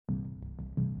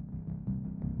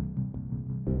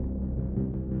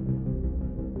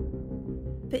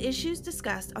The issues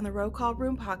discussed on the Roll Call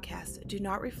Room podcast do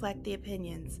not reflect the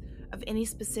opinions of any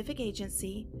specific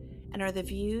agency and are the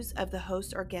views of the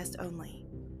host or guest only.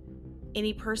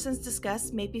 Any persons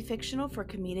discussed may be fictional for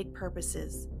comedic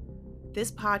purposes. This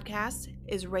podcast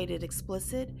is rated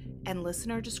explicit and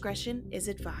listener discretion is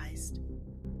advised.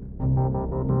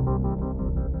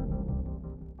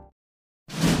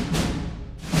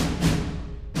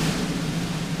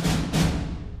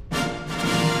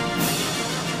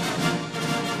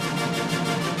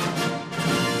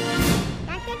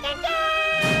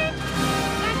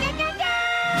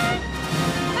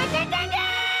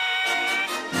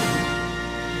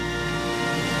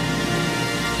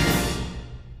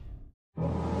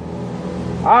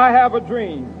 I have a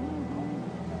dream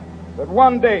that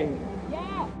one day,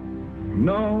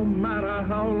 no matter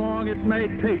how long it may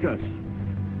take us,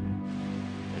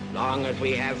 as long as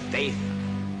we have faith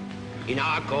in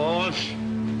our cause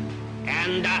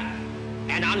and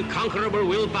an unconquerable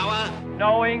willpower,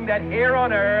 knowing that here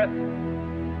on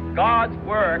earth, God's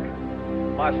work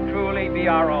must truly be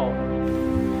our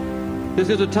own. This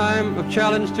is a time of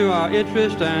challenge to our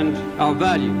interests and our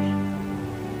values.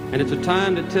 And it's a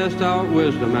time to test our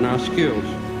wisdom and our skills.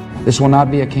 This will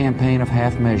not be a campaign of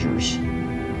half measures,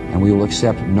 and we will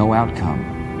accept no outcome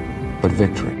but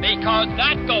victory. Because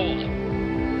that goal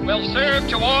will serve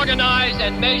to organize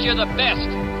and measure the best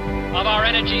of our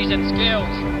energies and skills.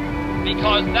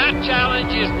 Because that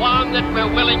challenge is one that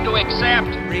we're willing to accept.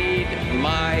 Read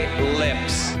my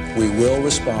lips. We will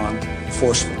respond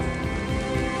forcefully.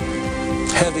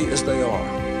 Heavy as they are,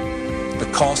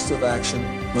 the cost of action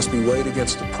must be weighed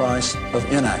against the price of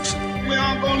inaction. We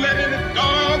aren't going to let any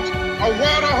dogs or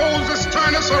water hoses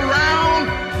turn us around.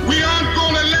 We aren't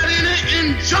going to let any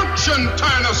injunction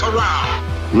turn us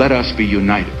around. Let us be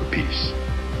united for peace.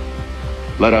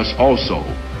 Let us also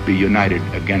be united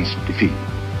against defeat.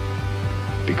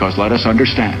 Because let us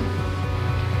understand,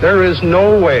 there is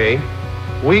no way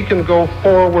we can go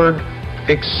forward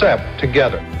except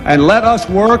together. And let us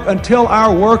work until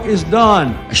our work is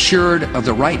done. Assured of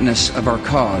the rightness of our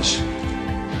cause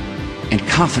and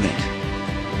confident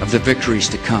of the victories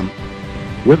to come.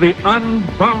 With the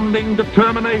unbounding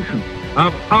determination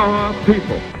of our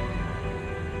people,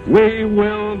 we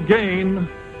will gain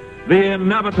the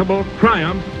inevitable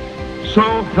triumph,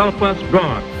 so help us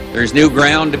God. There's new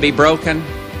ground to be broken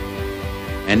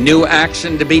and new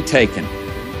action to be taken.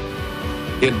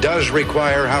 It does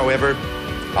require, however,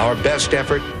 our best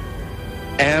effort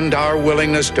and our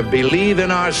willingness to believe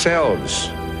in ourselves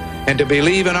and to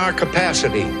believe in our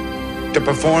capacity to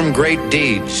perform great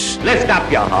deeds. lift up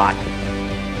your heart.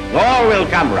 All will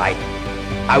come right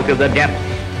out of the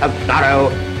depths of sorrow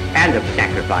and of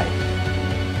sacrifice.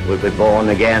 Will be born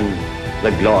again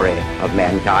the glory of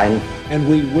mankind. And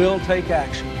we will take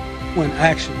action when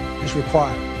action is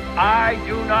required. I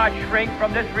do not shrink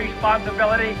from this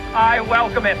responsibility. I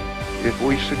welcome it. If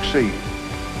we succeed,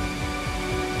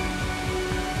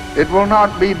 it will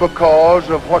not be because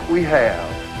of what we have,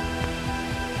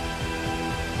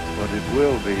 but it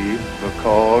will be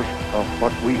because of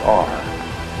what we are.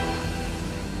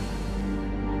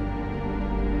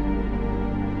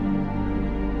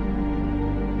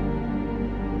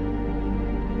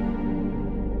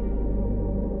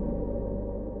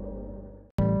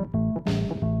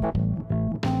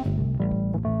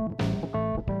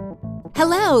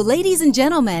 Hello, ladies and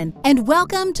gentlemen, and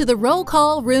welcome to the Roll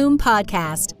Call Room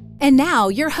podcast. And now,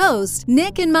 your hosts,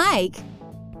 Nick and Mike.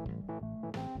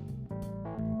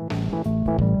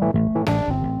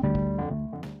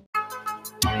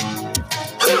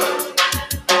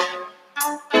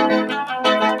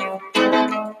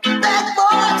 Bad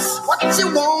boys, what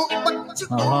you want, what you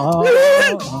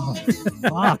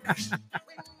want. Fuck.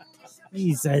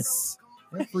 Jesus.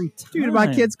 Every time. Dude,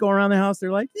 my kids go around the house,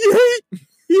 they're like, yeah.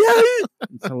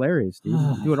 It's hilarious,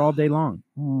 dude. Do it all day long.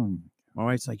 My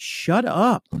wife's like, shut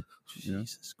up.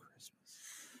 Jesus Christmas.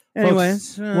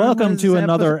 Anyways, welcome to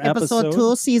another episode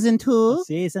 2, season 2.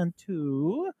 Season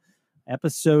 2,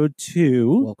 episode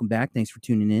 2. Welcome back. Thanks for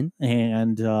tuning in.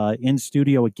 And in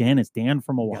studio again is Dan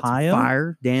from Ohio.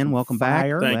 Fire. Dan, welcome back.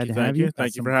 Thank you.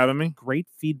 Thank you for having me. Great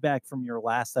feedback from your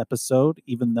last episode,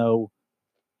 even though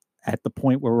at the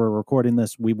point where we're recording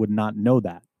this, we would not know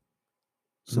that.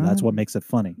 So that's what makes it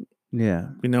funny. Yeah.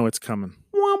 We know it's coming.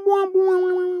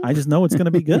 I just know it's going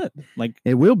to be good. Like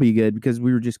it will be good because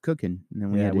we were just cooking and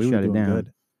then we had to shut it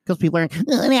down. Because people are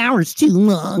an hour's too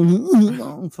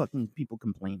long. Fucking people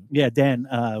complain. Yeah, Dan.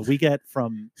 We get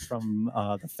from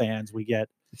the fans. We get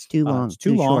it's too long. It's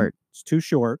too long. Short. It's too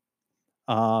short.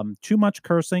 Too much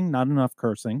cursing. Not enough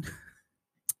cursing.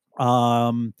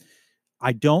 I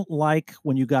don't like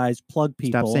when you guys plug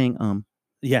people. Stop saying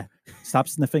Yeah. Stop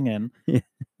sniffing in.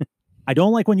 I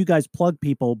don't like when you guys plug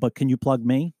people, but can you plug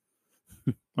me?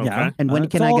 Okay. Yeah. And when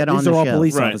It's can I all- get on these the are all show?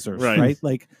 police Right, officers, right. right?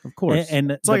 Like, Of course.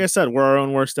 And It's like I said, we're our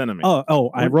own worst enemy.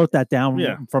 I wrote that down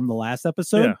Yeah. from the last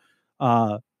episode.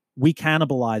 We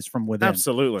cannibalize from within.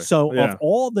 Absolutely. So Yeah. of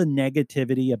all the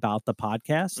negativity about the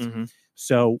podcast, Mhm.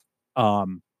 so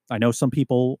I know some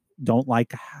people don't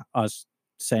like us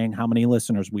saying how many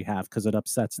listeners we have because it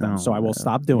upsets them. So I will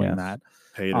stop doing that.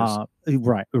 Haters.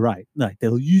 Right. Like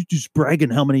you just bragging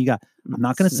how many you got. I'm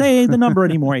not going to say the number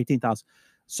anymore. 18,000.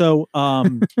 So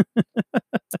of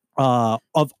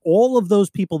all of those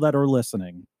people that are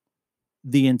listening,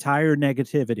 the entire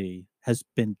negativity has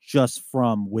been just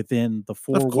from within the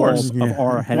four walls of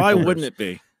our headquarters. Why wouldn't it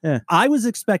be? I was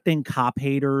expecting cop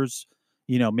haters,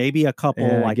 maybe a couple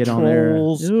like get on there.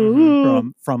 trolls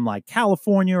from like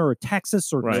California or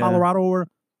Texas or Right. Colorado, or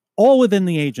all within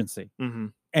the agency. Mm-hmm.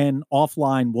 And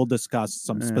offline, we'll discuss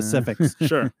some specifics.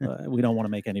 Sure. We don't want to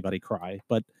make anybody cry,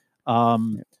 but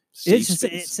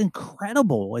it's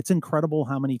incredible. It's incredible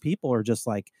how many people are just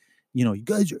like, you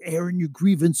guys are airing your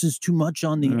grievances too much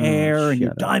on the air, and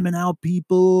you're diming out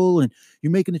people, and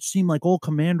you're making it seem like all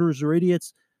commanders are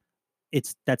idiots.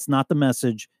 That's not the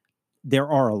message. There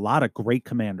are a lot of great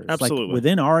commanders. Absolutely. Like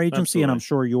within our agency, and I'm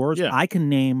Absolutely. sure yours. Yeah. I can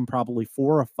name probably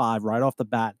 4 or 5 right off the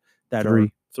bat that Three. are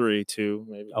 3, 2,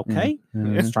 maybe. okay.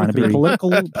 Yeah. Just trying to be Three.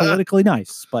 politically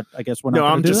nice, but I guess we're not. No,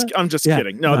 gonna I'm do just that. I'm just Yeah.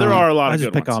 kidding. No, there are a lot I of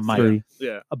just good pick ones. on my. Three.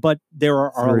 Yeah. But there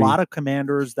are a Three. lot of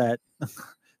commanders that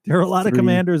there are a lot of Three.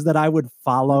 commanders that I would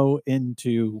follow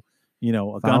into, a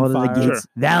Follow to the gunfire. gates.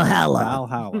 Valhalla.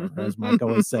 Valhalla, as Mike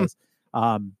always says.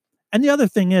 And the other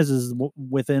thing is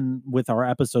with our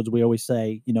episodes, we always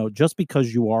say, just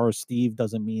because you are a Steve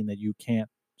doesn't mean that you can't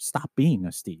stop being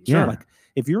a Steve. Yeah. Like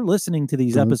if you're listening to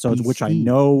these Don't episodes, be which I Steve.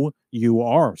 know you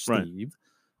are, Right. Steve,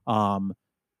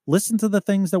 listen to the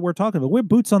things that we're talking about. We're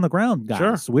boots on the ground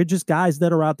guys. Sure. We're just guys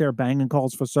that are out there banging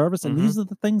calls for service, and these are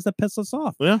the things that piss us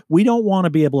off. Yeah. We don't want to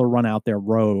be able to run out there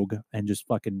rogue and just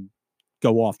fucking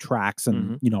go off tracks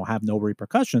and have no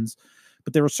repercussions.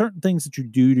 But there are certain things that you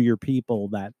do to your people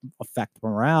that affect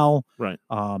morale. Right.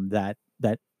 That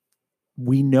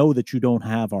we know that you don't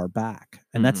have our back,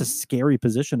 and that's a scary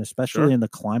position, especially in the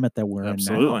climate that we're in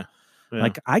Absolutely. now. Yeah.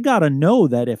 Like I gotta know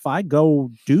that if I go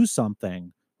do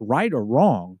something, right or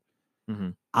wrong,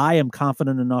 I am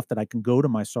confident enough that I can go to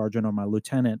my sergeant or my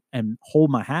lieutenant and hold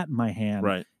my hat in my hand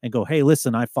Right. and go, "Hey,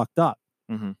 listen, I fucked up,"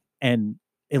 and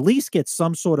at least get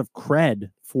some sort of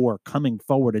cred for coming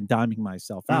forward and diming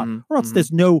myself out, or else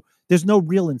there's no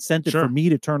real incentive for me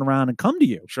to turn around and come to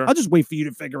you. Sure. I'll just wait for you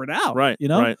to figure it out. Right. You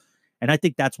know. Right. And I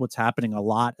think that's what's happening a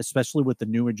lot, especially with the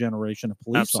newer generation of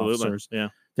police Absolutely. officers. Yeah.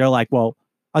 They're like, well,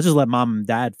 I'll just let mom and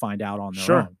dad find out on their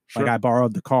Sure, own. sure. Like I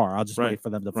borrowed the car. I'll just Right, wait for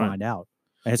them to right. find out.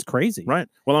 And it's crazy. Right.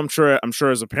 Well, I'm sure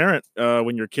as a parent,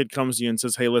 when your kid comes to you and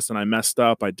says, "Hey, listen, I messed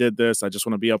up. I did this. I just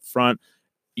want to be up front."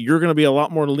 You're going to be a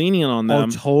lot more lenient on them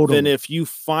than if you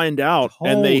find out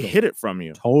and they hid it from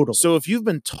you. Totally. So if you've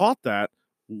been taught that,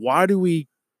 why do we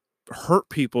hurt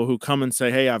people who come and say,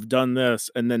 "Hey, I've done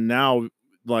this," and then now,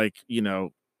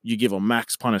 you give them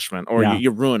max punishment or Yeah. you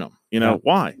ruin them?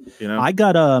 Why? I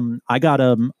got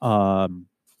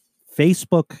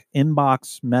Facebook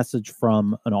inbox message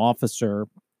from an officer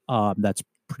that's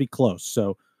pretty close.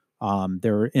 So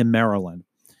they're in Maryland,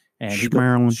 and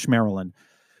Schmaryland.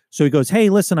 So he goes, "Hey,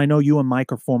 listen, I know you and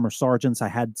Mike are former sergeants. I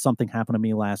had something happen to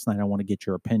me last night. I want to get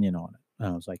your opinion on it." And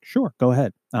I was like, "Sure, go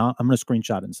ahead. I'm going to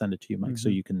screenshot it and send it to you, Mike, so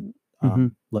you can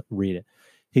read it."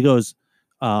 He goes,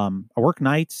 "I work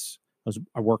nights.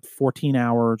 I worked 14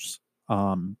 hours.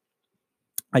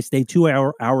 I stayed 2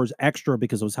 hours extra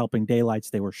because I was helping daylights.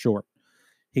 They were short."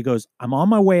 He goes, "I'm on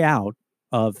my way out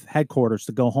of headquarters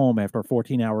to go home after a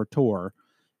 14-hour tour,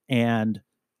 and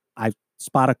I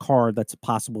spot a car that's a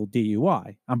possible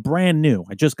DUI. I'm brand new.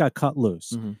 I just got cut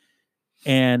loose.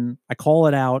 And I call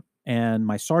it out, and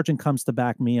my sergeant comes to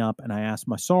back me up, and I ask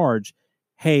my sarge,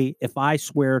 'Hey, if I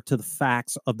swear to the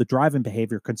facts of the driving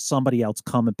behavior, can somebody else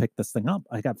come and pick this thing up?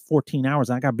 I got 14 hours.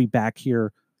 I got to be back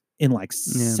here in like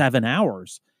 7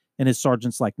 hours.'" And his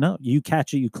sergeant's like, "No, you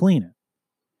catch it, you clean it."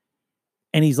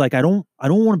 And he's like, I don't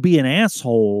want to be an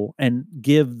asshole and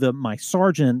give my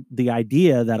sergeant the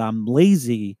idea that I'm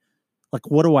lazy. Like,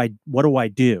 what do I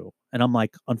do? And I'm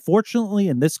like, unfortunately,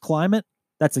 in this climate,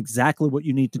 that's exactly what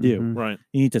you need to do. Right.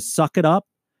 You need to suck it up,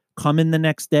 come in the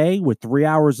next day with 3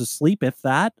 hours of sleep, if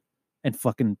that, and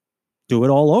fucking do it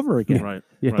all over again. Right.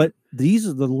 Yeah. But these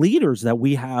are the leaders that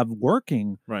we have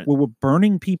working Right. where we're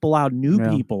burning people out, new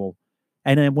people.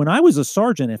 And then when I was a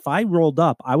sergeant, if I rolled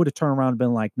up, I would have turned around and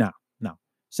been like, no,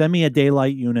 send me a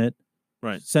daylight unit.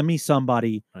 Right. Send me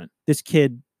somebody. Right. This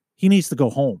kid, he needs to go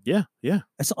home. Yeah.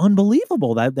 It's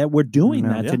unbelievable that we're doing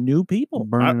that to new people.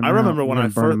 I remember when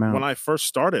I first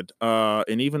started,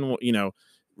 and even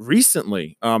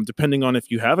recently, depending on if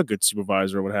you have a good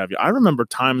supervisor or what have you. I remember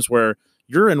times where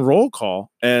you're in roll call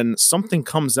and something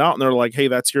comes out and they're like, "Hey,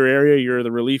 that's your area. You're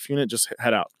the relief unit. Just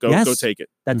head out. Go take it."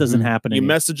 That doesn't happen. You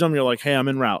message them. You're like, "Hey, I'm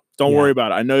en route. Don't worry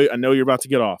about it. I know you're about to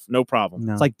get off. No problem."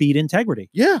 It's like beat integrity.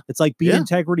 Yeah. It's like beat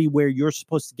integrity where you're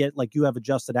supposed to get, like, you have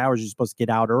adjusted hours. You're supposed to get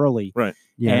out early. Right.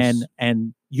 Yes.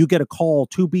 And you get a call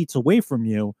 2 beats away from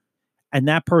you, and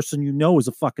that person is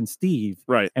a fucking Steve.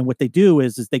 Right. And what they do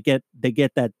is they get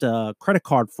that credit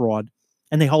card fraud,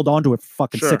 and they hold on to it for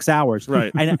fucking 6 hours.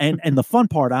 Right. And the fun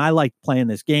part, I like playing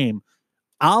this game.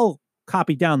 I'll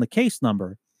copy down the case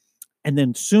number, and then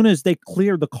as soon as they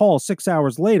clear the call 6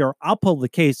 hours later, I'll pull the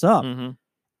case up, and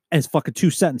it's fucking 2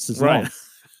 sentences long.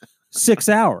 6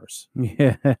 hours.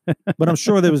 Yeah. But I'm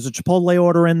sure there was a Chipotle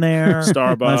order in there.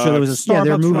 Starbucks. I'm sure there was a Starbucks. Yeah,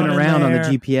 they're moving run around on the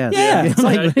there. GPS. Yeah. It's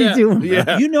like, what are you doing?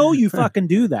 Yeah. You fucking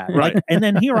do that. Right. Like, and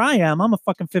then here I am. I'm a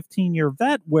fucking 15-year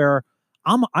vet where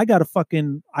I got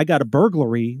a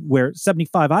burglary where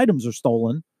 75 items are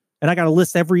stolen, and I got to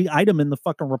list every item in the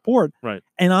fucking report. Right.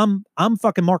 And I'm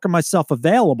fucking marking myself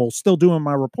available, still doing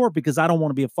my report because I don't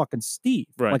want to be a fucking Steve.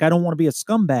 Right. Like, I don't want to be a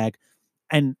scumbag,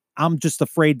 and I'm just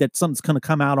afraid that something's going to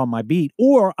come out on my beat,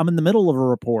 or I'm in the middle of a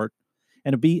report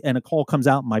and a call comes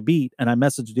out in my beat, and I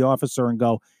message the officer and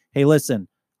go, "Hey, listen,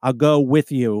 I'll go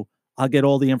with you. I'll get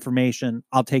all the information.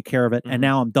 I'll take care of it." And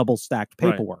now I'm double stacked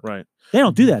paperwork. Right. They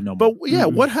don't do that no more. But yeah,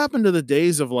 what happened to the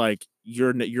days of like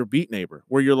your beat neighbor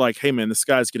where you're like, "Hey man, this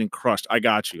guy's getting crushed. I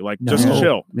got you. Like, just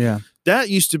chill." Yeah. That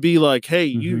used to be like, "Hey,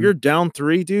 you're down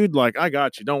 3, dude. Like, I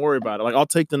got you. Don't worry about it. Like, I'll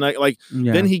take the night." Like,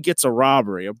 then he gets a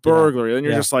robbery, a burglary, and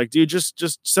you're just like, "Dude, just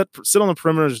sit on the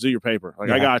perimeter, just do your paper.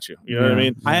 Like, I got you." You know what I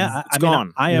mean? It's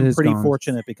gone. I am pretty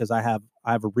fortunate because I have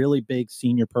a really big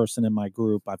senior person in my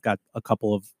group. I've got a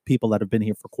couple of people that have been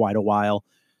here for quite a while,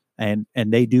 and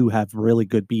they do have really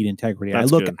good beat integrity.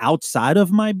 That's I look good. outside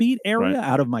of my beat area, Right.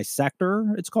 out of my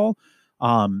sector, it's called.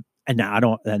 And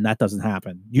now and that doesn't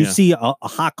happen. You see a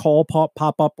hot call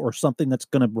pop up or something that's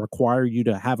going to require you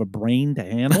to have a brain to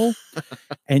handle,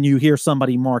 and you hear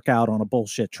somebody mark out on a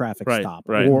bullshit traffic stop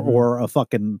or a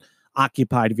fucking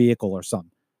occupied vehicle or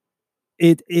something.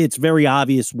 It's very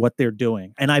obvious what they're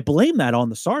doing, and I blame that on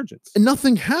the sergeants. And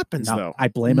nothing happens though. I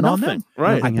blame it on them.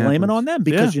 Right. I blame it on them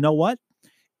because you know what?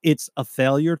 It's a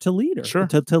failure to lead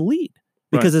to lead.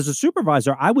 Because as a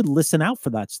supervisor, I would listen out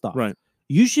for that stuff. Right.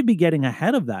 You should be getting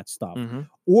ahead of that stuff,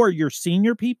 or your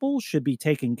senior people should be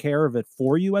taking care of it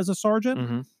for you as a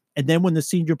sergeant. And then when the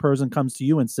senior person comes to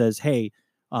you and says, "Hey,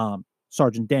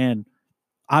 Sergeant Dan,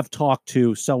 I've talked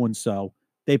to so and so.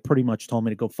 They pretty much told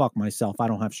me to go fuck myself. I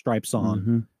don't have stripes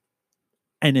on,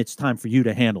 and it's time for you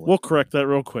to handle it." We'll correct that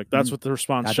real quick. That's what the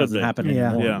response That should doesn't be. happen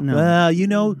Yeah. anymore.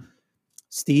 Yeah. Well,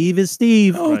 Steve is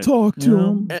Steve. I'll talk to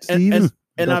him.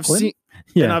 And I've seen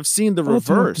Yeah. and I've seen the I'll talk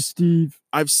to reverse. Steve.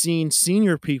 I've seen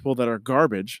senior people that are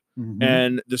garbage,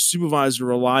 and the supervisor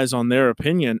relies on their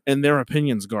opinion, and their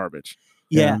opinion's garbage.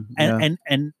 Yeah.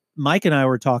 And Mike and I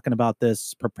were talking about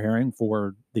this preparing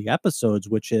for the episodes,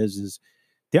 which is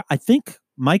there. I think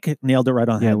Mike nailed it right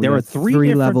on the head. There are three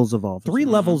different levels of officers. 3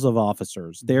 levels of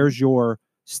officers. There's your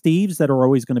Steves that are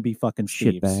always going to be fucking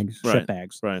Shitbags.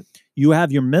 Shitbags. Right. You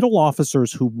have your middle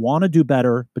officers who want to do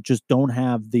better, but just don't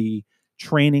have the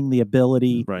training, the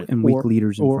ability, And weak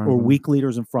leaders in front of them. weak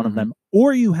leaders in front of them.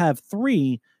 Or you have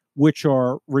 3 which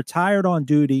are retired on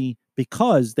duty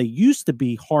because they used to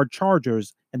be hard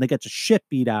chargers and they get the shit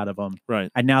beat out of them. Right.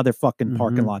 And now they're fucking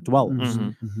parking lot dwellers.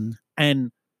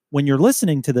 And when you're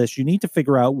listening to this, you need to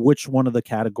figure out which one of the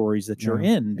categories that you're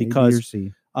in, because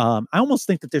I almost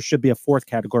think that there should be a 4th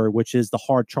category, which is the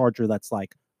hard charger. That's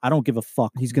like, I don't give a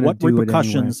fuck He's gonna what do it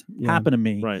repercussions anyway. Yeah. happen to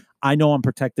me. Right. I know I'm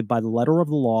protected by the letter of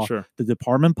the law, Sure. the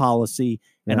department policy,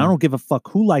 and I Yeah. don't give a fuck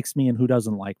who likes me and who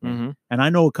doesn't like me. And I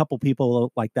know a couple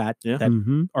people like that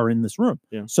that are in this room.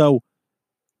 Yeah. So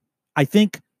I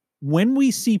think when we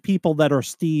see people that are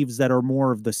Steves that are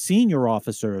more of the senior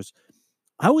officers,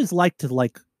 I always like to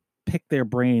pick their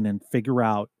brain and figure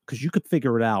out, because you could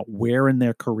figure it out where in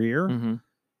their career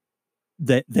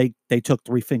that they took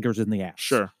 3 fingers in the ass.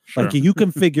 Sure. Like you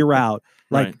can figure out,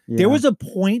 like Right. there was a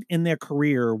point in their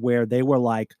career where they were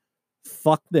like,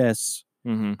 fuck this.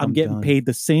 I'm getting done. paid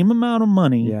the same amount of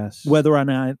money, Yes. whether or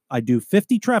not I do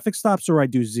 50 traffic stops or I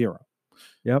do 0.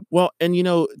 Well, and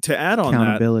to add on that,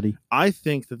 Accountability. I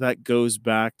think that goes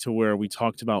back to where we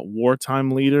talked about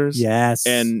wartime leaders. Yes.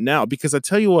 And now, because I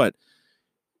tell you what,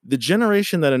 the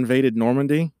generation that invaded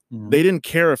Normandy, They didn't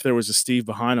care if there was a Steve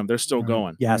behind them. They're still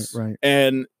going. Yes. Right.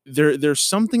 And there's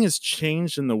something has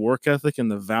changed in the work ethic and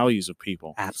the values of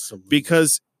people. Absolutely.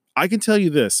 Because I can tell you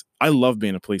this, I love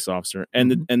being a police officer,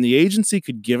 and the agency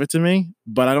could give it to me,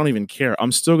 but I don't even care.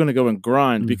 I'm still going to go and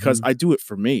grind because I do it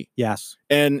for me. Yes.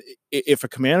 And if a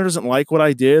commander doesn't like what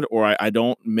I did, or I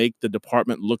don't make the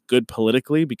department look good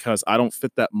politically because I don't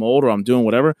fit that mold, or I'm doing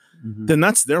whatever, then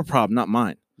that's their problem, not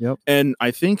mine. Yep. And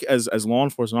I think as law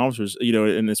enforcement officers,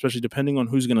 and especially depending on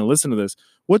who's going to listen to this,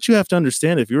 what you have to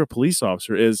understand if you're a police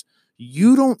officer is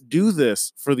you don't do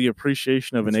this for the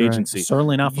appreciation of an agency.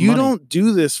 Certainly not for you money. don't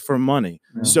do this for money.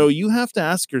 Yeah. So you have to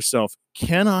ask yourself,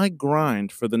 can I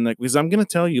grind for the next? Because I'm going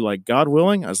to tell you, like, God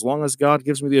willing, as long as God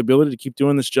gives me the ability to keep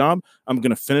doing this job, I'm going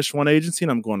to finish one agency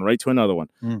and I'm going right to another one.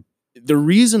 The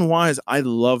reason why is I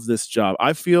love this job.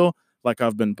 I feel like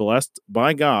I've been blessed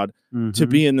by God to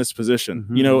be in this position.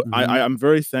 I'm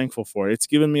very thankful for it. It's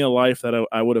given me a life that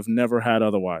I would have never had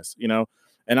otherwise,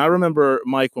 And I remember,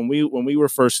 Mike, when we were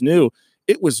first new,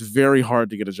 it was very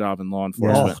hard to get a job in law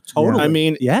enforcement. Oh, totally. I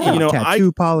mean,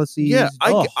 tattoo policies. Yeah,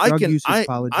 I can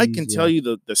policies, tell you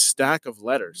the stack of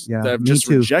letters that have me just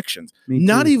too. rejections. Me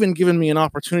Not too. even giving me an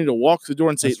opportunity to walk through the door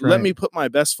and say, That's "Let right. me put my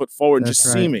best foot forward and That's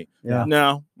just see right. me." Yeah.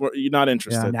 No, you're not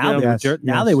interested. Now,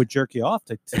 they would jerk you off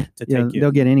to take you.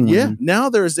 They'll get anyone. Yeah. Now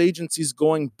there's agencies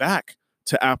going back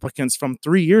to applicants from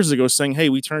 3 years ago saying, "Hey,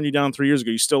 we turned you down 3 years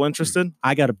ago. You still interested?"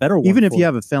 I got a better one. Even if for you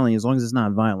have a felony, as long as it's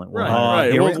not violent.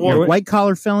 Right. White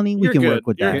collar felony, we You're can good. work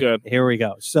with You're that. good. Here we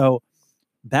go. So,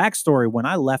 backstory: when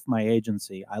I left my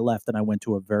agency, I left and I went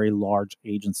to a very large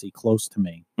agency close to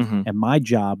me, and my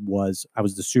job was I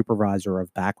was the supervisor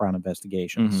of background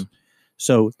investigations.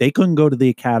 So they couldn't go to the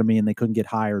academy and they couldn't get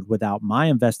hired without my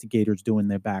investigators doing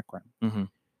their background.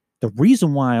 The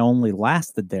reason why I only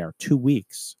lasted there 2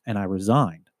 weeks and I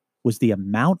resigned was the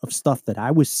amount of stuff that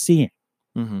I was seeing,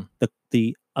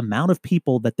 the amount of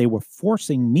people that they were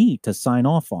forcing me to sign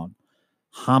off on,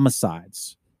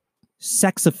 homicides,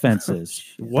 sex offenses,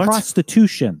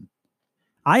 prostitution.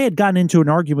 I had gotten into an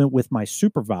argument with my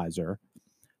supervisor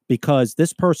because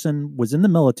this person was in the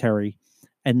military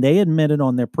and they admitted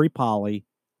on their pre-poly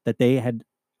that they had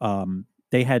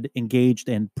engaged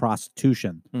in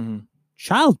prostitution.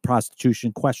 Child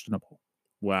prostitution, questionable.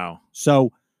 Wow.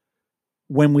 So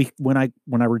when I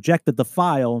rejected the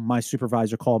file, my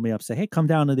supervisor called me up, said, "Hey, come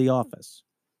down to the office."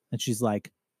 And she's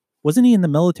like, "Wasn't he in the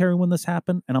military when this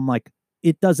happened?" And I'm like,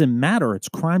 "It doesn't matter. It's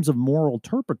crimes of moral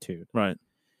turpitude." Right.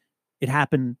 It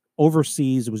happened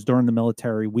overseas. It was during the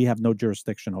military. We have no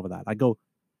jurisdiction over that. I go,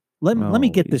 let me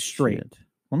get this straight.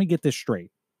 Let me get this straight.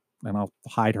 And I'll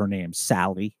hide her name,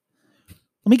 Sally.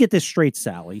 Let me get this straight,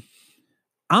 Sally.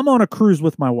 I'm on a cruise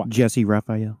with my wife. Jesse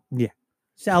Raphael. Yeah.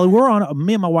 Sally,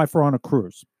 me and my wife are on a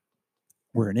cruise.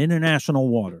 We're in international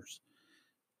waters.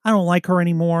 I don't like her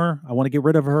anymore. I want to get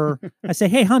rid of her. I say,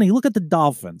 "Hey, honey, look at the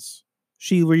dolphins."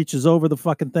 She reaches over the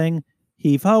fucking thing.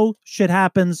 Heave ho. Shit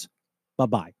happens.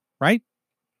 Bye-bye. Right?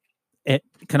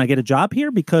 Can I get a job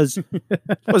here? Because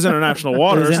it was international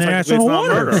waters. It was international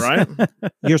waters. Murder, right?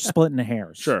 You're splitting the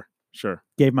hairs. Sure.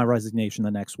 Gave my resignation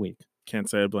the next week. Can't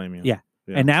say I blame you. Yeah.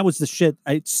 And that was the shit.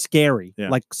 It's scary. Yeah.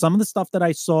 Like some of the stuff that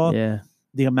I saw,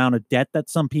 the amount of debt that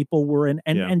some people were in.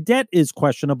 And debt is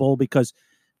questionable because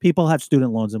people have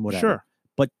student loans and whatever. Sure.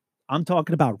 But I'm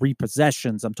talking about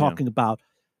repossessions. I'm talking about,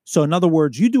 so in other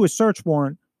words, you do a search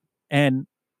warrant and,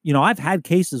 I've had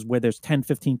cases where there's $10,000,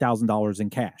 $15,000 in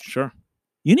cash. Sure.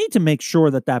 You need to make sure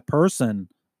that person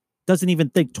doesn't even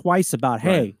think twice about,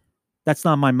 hey, that's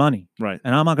not my money. Right.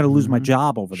 And I'm not going to lose my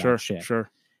job over that shit. Sure.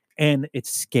 And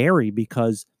it's scary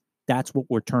because that's what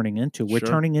we're turning into. We're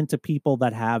turning into people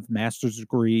that have master's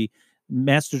degrees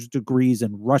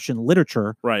in Russian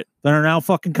literature. Right. That are now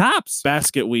fucking cops.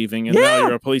 Basket weaving. And now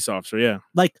you're a police officer. Yeah.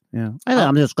 Like,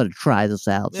 I'm just going to try this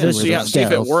out. See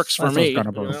if it works for me.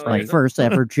 My first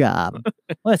ever job.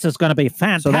 This is going to be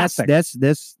fantastic.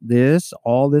 So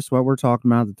all this, what we're talking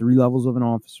about, the 3 levels of an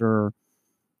officer,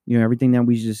 everything that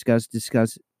we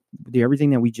everything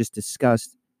that we just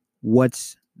discussed,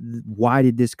 why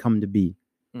did this come to be?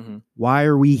 Why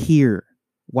are we here?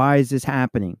 Why is this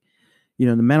happening?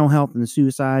 The mental health and the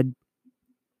suicide,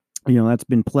 that's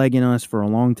been plaguing us for a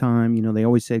long time. They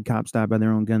always said cops die by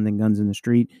their own gun than guns in the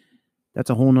street. That's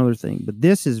a whole nother thing. But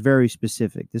this is very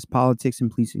specific. This politics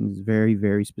and policing is very,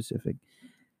 very specific.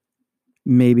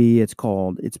 Maybe it's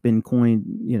been coined,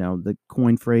 the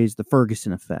coined phrase, the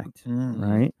Ferguson effect,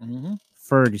 right?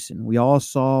 Ferguson. We all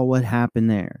saw what happened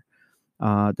there.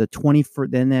 The 21st,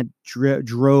 then that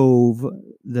drove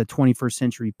the 21st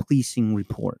century policing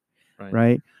report,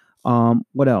 right?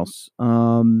 What else?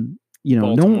 you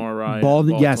know, Baltimore, right?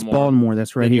 Yes, Baltimore.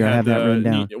 That's right here. I have that written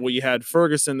down. You had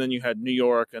Ferguson, then you had New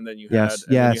York, and then you had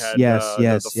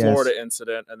the Florida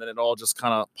incident, and then it all just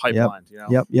kind of pipelined. You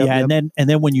know? And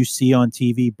then when you see on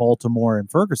TV Baltimore and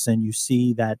Ferguson, you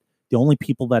see that the only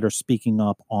people that are speaking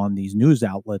up on these news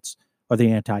outlets are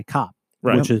the anti-cop,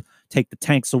 which is take the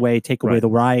tanks away, take away the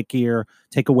riot gear,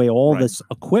 take away all this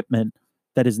equipment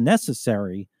that is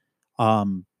necessary.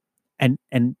 And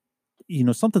you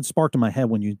know, something sparked in my head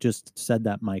when you just said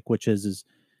that, Mike, which is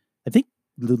I think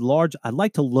I'd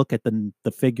like to look at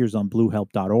the figures on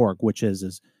bluehelp.org, which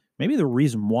is maybe the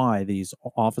reason why these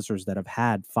officers that have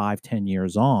had 5-10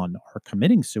 years on are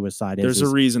committing suicide. There's a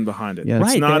reason behind it. Yeah,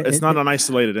 it's not an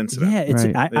isolated incident.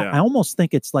 Yeah, I almost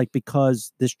think it's like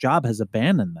because this job has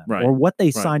abandoned them or what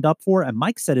they signed up for. And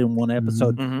Mike said in one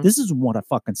episode, this is what I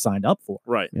fucking signed up for.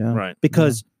 Right.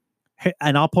 Because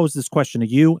and I'll pose this question to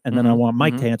you, and then I want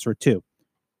Mike to answer it too.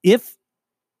 If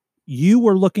you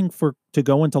were looking to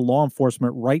go into law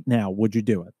enforcement right now, would you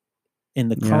do it? In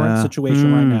the current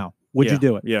situation right now, would you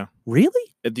do it? Yeah.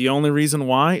 Really? The only reason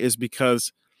why is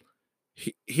because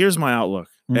here's my outlook.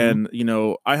 And, you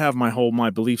know, I have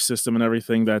my belief system and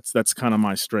everything. That's kind of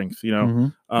my strength, you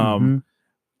know?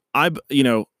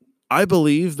 I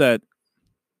believe that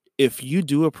if you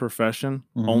do a profession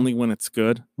only when it's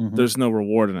good, there's no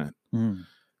reward in it.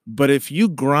 But if you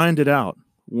grind it out,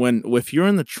 if you're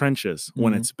in the trenches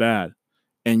when it's bad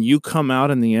and you come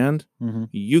out in the end,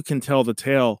 you can tell the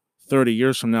tale 30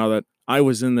 years from now that I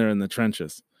was in there in the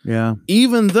trenches. Yeah.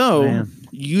 Even though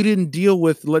you didn't deal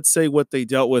with, let's say, what they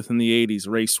dealt with in the 80s,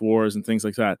 race wars and things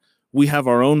like that. We have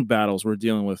our own battles we're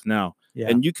dealing with now. Yeah.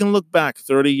 And you can look back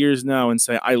 30 years now and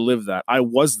say, I lived that. I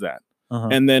was that.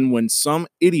 And then when some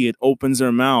idiot opens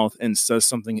their mouth and says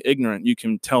something ignorant, you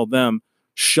can tell them,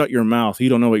 shut your mouth. You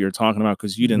don't know what you're talking about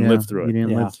because you didn't live through it. You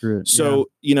didn't live through it. So,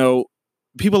 you know,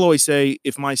 people always say,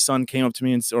 if my son came up to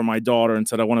me or my daughter and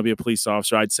said, I want to be a police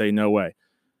officer, I'd say, no way.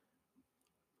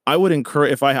 I would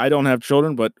encourage, if I don't have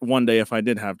children, but one day if I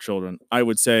did have children, I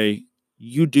would say,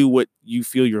 you do what you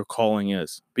feel your calling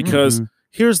is. Because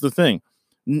here's the thing.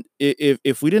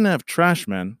 If we didn't have trash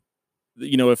men,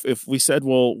 you know, if we said,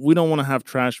 well, we don't want to have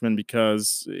trash men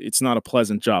because it's not a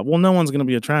pleasant job. Well, no one's going to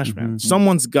be a trash man.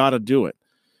 Someone's got to do it.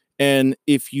 And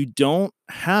if you don't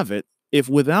have it, if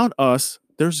without us,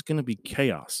 there's going to be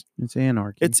chaos. It's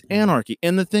anarchy. It's anarchy.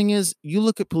 And the thing is, you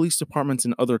look at police departments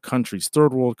in other countries,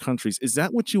 third world countries. Is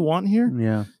that what you want here?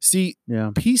 Yeah. See,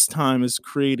 peacetime has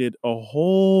created a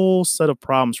whole set of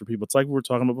problems for people. It's like we were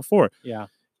talking about before. Yeah.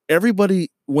 Everybody,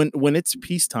 when it's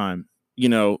peacetime, you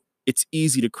know, it's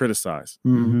easy to criticize.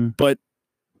 But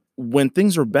when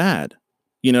things are bad,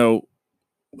 you know,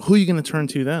 who are you going to turn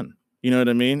to then? You know what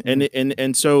I mean?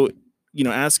 And so, you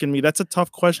know, asking me, that's a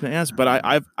tough question to ask, but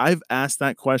I've asked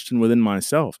that question within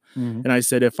myself. And I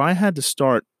said, if I had to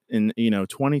start in, you know,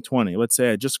 2020, let's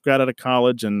say I just got out of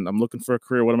college and I'm looking for a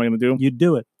career, what am I going to do? You'd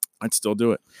do it. I'd still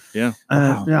do it. Yeah.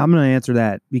 I'm going to answer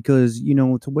that because, you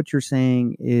know, to what you're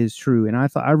saying is true. And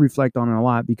I reflect on it a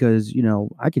lot because, you know,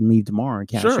 I can leave tomorrow and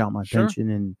cash out my pension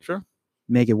and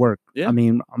make it work. Yeah. I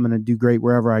mean, I'm going to do great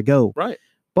wherever I go. Right.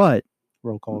 But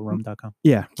rollcallroom.com.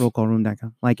 Yeah.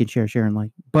 Rollcallroom.com. Like and share and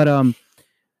like. But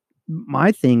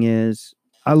my thing is,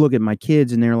 I look at my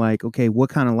kids and they're like, okay,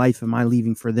 what kind of life am I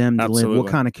leaving for them to live? What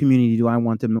kind of community do I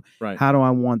want them? How do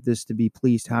I want this to be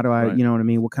policed? How do I, you know what I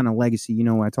mean? What kind of legacy? You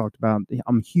know, I talked about,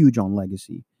 I'm huge on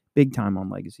legacy, big time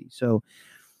on legacy. So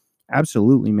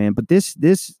absolutely, man. But this,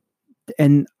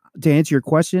 and to answer your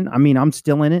question, I mean, I'm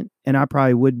still in it and I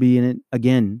probably would be in it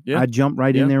again. I jump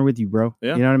right in there with you, bro.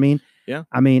 You know what I mean? Yeah.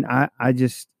 I mean, I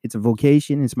just, it's a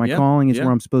vocation. It's my calling. It's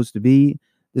where I'm supposed to be.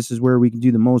 This is where we can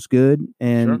do the most good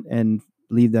and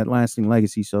leave that lasting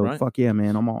legacy. So fuck yeah,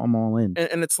 man. I'm all in.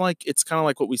 And it's like, it's kind of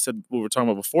like what we were talking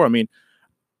about before. I mean,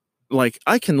 like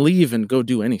I can leave and go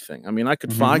do anything. I mean, I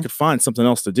could find something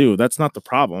else to do. That's not the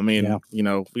problem. I mean, you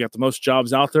know, we got the most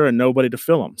jobs out there and nobody to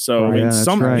fill them. So I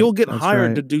mean, you'll get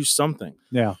hired to do something.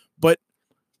 Yeah. But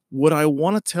what I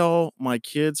want to tell my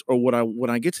kids, or when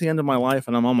I get to the end of my life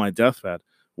and I'm on my deathbed,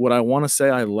 would I want to say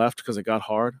I left because it got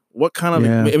hard? What kind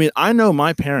of, I mean, I know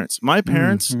my parents, you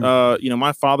know,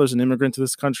 my father's an immigrant to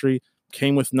this country,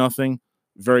 came with nothing,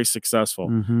 very successful.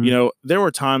 You know, there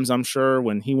were times I'm sure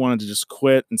when he wanted to just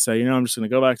quit and say, you know, I'm just going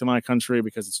to go back to my country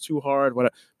because it's too hard,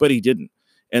 but he didn't.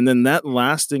 And then that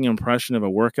lasting impression of a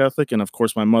work ethic. And of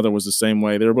course, my mother was the same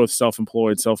way. They were both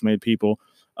self-employed, self-made people.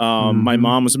 My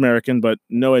mom was American, but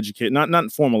no education,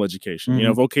 not formal education, you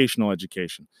know, vocational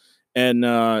education. And,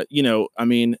 you know, I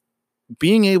mean,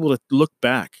 being able to look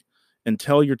back and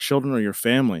tell your children or your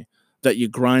family that you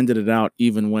grinded it out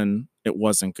even when it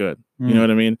wasn't good. You know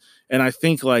what I mean? And I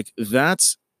think like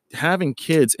that's having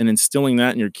kids and instilling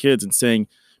that in your kids and saying,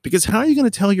 because how are you going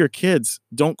to tell your kids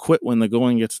don't quit when the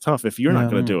going gets tough if you're not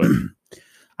going to do it?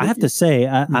 I have to say,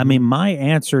 I mean, my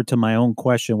answer to my own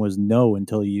question was no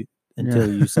until you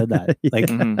said that. Like,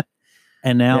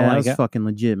 and now that like was fucking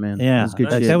legit, man. Yeah,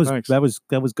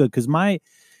 that was good because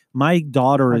my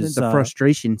daughter is the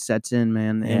frustration sets in,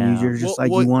 man, and you're just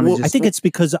you want to. I think it's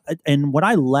because, and when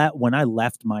I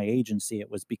left my agency,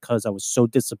 it was because I was so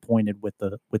disappointed with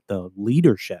the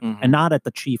leadership, and not at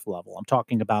the chief level. I'm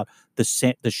talking about the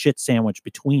shit sandwich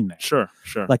between them. Sure.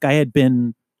 Like I had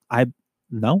been,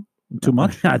 too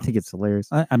much. I think it's hilarious.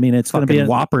 I mean, it's going to be a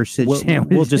Whopper sandwich.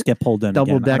 We'll just get pulled in.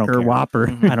 Double-decker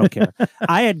Whopper. I don't care.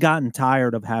 I had gotten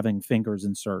tired of having fingers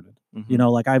inserted. You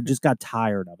know, like I just got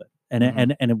tired of it.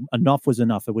 And enough was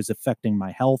enough. It was affecting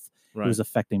my health. Right. It was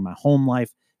affecting my home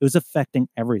life. It was affecting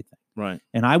everything. Right.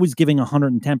 And I was giving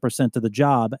 110% to the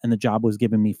job, and the job was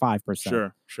giving me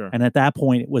 5%. Sure. And at that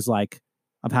point, it was like,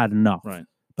 I've had enough. Right.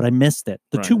 But I missed it.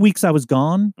 The 2 weeks I was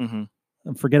gone,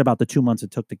 forget about the 2 months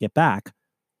it took to get back.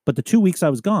 But the 2 weeks I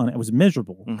was gone, it was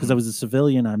miserable because I was a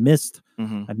civilian. I missed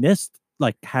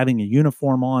like having a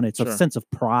uniform on. It's a sense of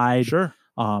pride. Sure.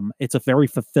 It's a very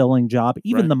fulfilling job.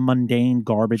 Even the mundane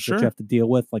garbage that you have to deal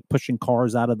with, like pushing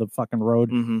cars out of the fucking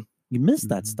road, you miss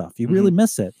that stuff. You really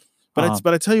miss it. But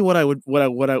I tell you what I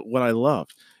love,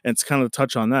 and it's kind of to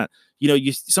touch on that. You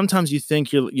know, sometimes you think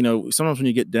sometimes when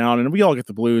you get down, and we all get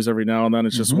the blues every now and then.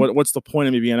 It's just what's the point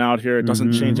of me being out here? It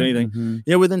doesn't change anything.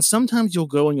 You know, but then sometimes you'll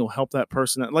go and you'll help that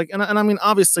person. And I mean,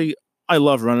 obviously, I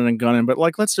love running and gunning, but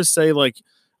like, let's just say like,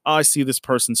 I see this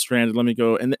person stranded. Let me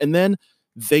go, and then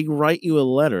they write you a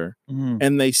letter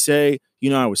and they say,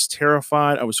 I was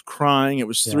terrified. I was crying. It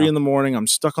was 3 a.m. I'm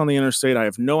stuck on the interstate. I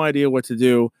have no idea what to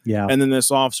do. Yeah. And then this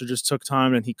officer just took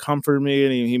time and he comforted me.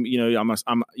 And he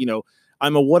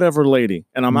I'm a whatever lady,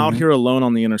 and I'm out here alone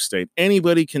on the interstate.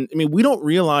 Anybody can. I mean, we don't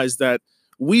realize that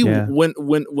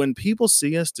when people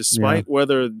see us, despite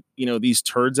whether these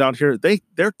turds out here,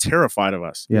 they're terrified of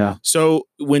us. Yeah. So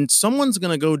when someone's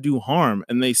gonna go do harm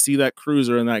and they see that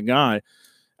cruiser and that guy,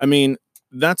 I mean,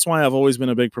 that's why I've always been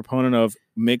a big proponent of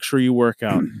make sure you work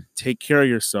out, take care of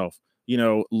yourself.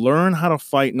 Learn how to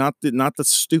fight, not the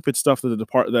stupid stuff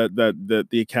that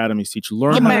the academies teach.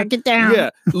 Learn how to, down.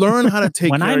 Yeah, learn how to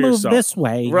take care of yourself. When I move this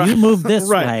way, you move this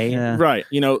way. Yeah. Right.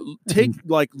 Take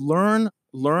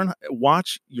learn,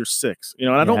 watch your six. And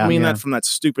I don't mean that from that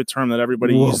stupid term that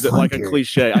everybody uses it like a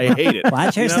cliche. I hate it.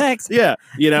 Watch your six. Yeah.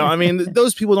 I mean,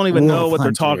 those people don't even know what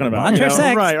they're talking about. Watch your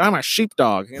six. Right. I'm a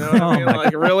sheepdog. You know what I mean?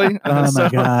 Like, really? Oh my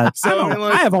God. So,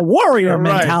 I have a warrior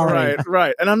mentality.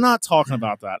 Right. And I'm not talking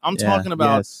about that. I'm talking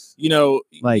about,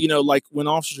 like when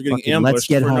officers are getting ambushed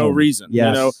for no reason.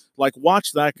 Yes. Like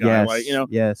watch that guy.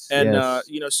 Yes.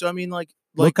 So I mean, like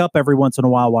look up every once in a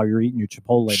while you're eating your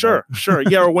Chipotle. Sure.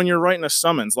 Yeah, or when you're writing a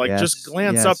summons, like just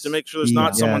glance up to make sure there's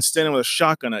not someone standing with a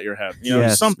shotgun at your head.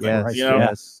 Something.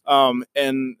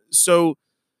 And so,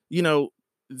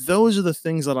 those are the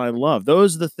things that I love.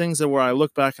 Those are the things that where I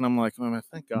look back and I'm like, oh, man,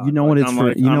 thank God. You know what it's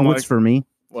for? What's for me?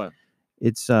 What?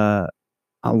 It's I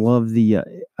love the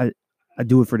I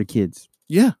do it for the kids.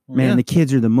 Yeah, man. The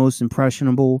kids are the most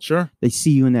impressionable. Sure. They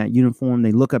see you in that uniform.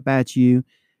 They look up at you.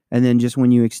 And then just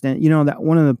when you extend, that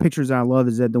one of the pictures I love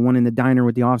is that the one in the diner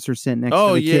with the officer sitting next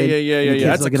to the kid. Yeah.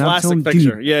 That's a classic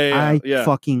picture. Dude, I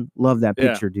fucking love that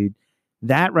picture, dude.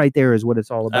 That right there is what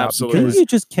it's all about. Absolutely. Didn't you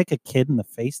just kick a kid in the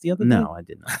face the other day? No, I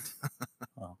did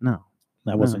not. No.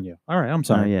 That wasn't you. All right, I'm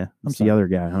sorry. It's the other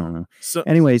guy. I don't know. So,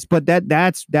 anyways, but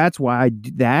that's why I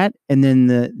do that. And then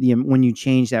the when you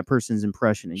change that person's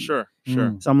impression of you. Sure.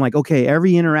 So I'm like, okay,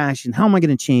 every interaction, how am I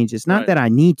going to change? It's not that I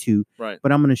need to,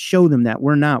 but I'm going to show them that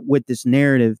we're not with this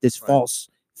narrative, this false,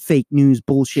 fake news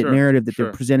bullshit narrative that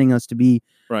they're presenting us to be,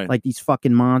 like these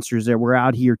fucking monsters that we're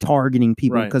out here targeting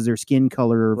people because their skin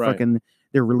color or fucking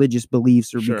their religious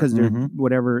beliefs or because they're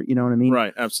whatever, you know what I mean?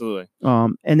 Right. Absolutely.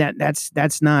 And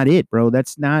that's not it, bro.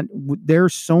 That's not,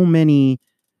 there's so many,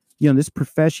 this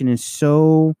profession is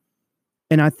so,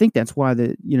 and I think that's why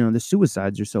the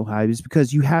suicides are so high is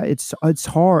because it's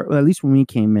hard, well, at least when we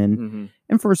came in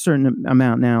and for a certain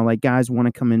amount now, like guys want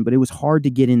to come in, but it was hard to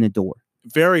get in the door.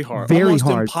 Very hard. Very almost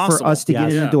hard impossible. for us to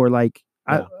get in the door. Like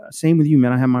same with you,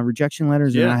 man. I have my rejection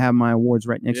letters and I have my awards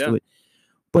right next to it.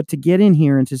 But to get in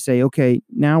here and to say, okay,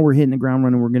 now we're hitting the ground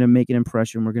running, we're going to make an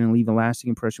impression, we're going to leave a lasting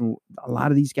impression. A lot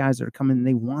of these guys that are coming,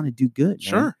 they want to do good.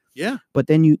 Sure. Man. Yeah. But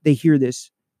then they hear this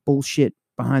bullshit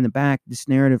behind the back, this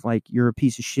narrative like you're a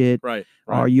piece of shit. Right.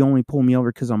 Or you only pull me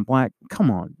over because I'm black. come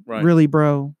on, Right. really,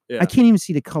 bro? Yeah. I can't even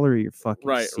see the color of your fucking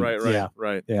Right. seats. Yeah.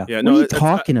 Yeah. What No, are you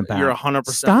talking about? You're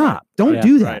 100%. Stop! Don't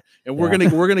do that. Right. And we're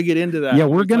gonna get into that. Yeah,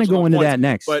 when we're we gonna touch go on into points. that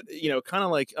next. But kind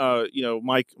of like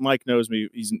Mike knows me.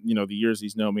 He's the years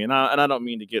he's known me, and I don't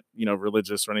mean to get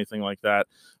religious or anything like that.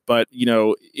 But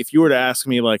if you were to ask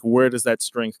me like, where does that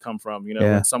strength come from?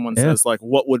 When someone says like,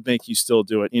 what would make you still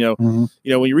do it? When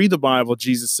you read the Bible,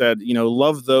 Jesus said,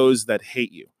 love those that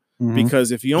hate you.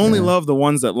 Because if you only love the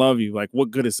ones that love you, like what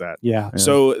good is that? Yeah.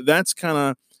 So that's kind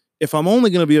of, if I'm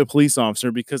only going to be a police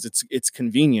officer because it's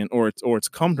convenient or it's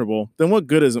comfortable, then what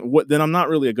good is it? Then I'm not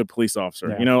really a good police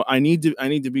officer. Yeah. I need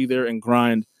to be there and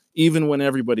grind even when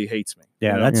everybody hates me.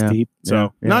 Yeah, that's deep.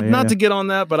 So not to get on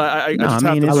that, but I just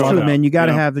have to it's throw it true, out, man. You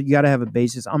gotta have a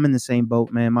basis. I'm in the same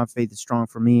boat, man. My faith is strong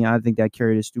for me. I think that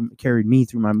carried me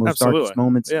through my most darkest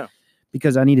moments. Yeah.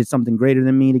 Because I needed something greater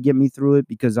than me to get me through it,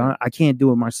 because I can't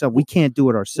do it myself. We can't do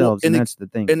it ourselves, and that's the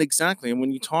thing. And exactly. And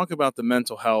when you talk about the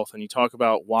mental health and you talk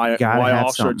about why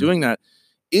officers are doing that,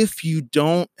 if you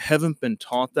haven't been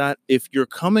taught that, if you're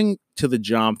coming to the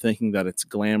job thinking that it's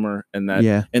glamour and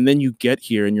that, and then you get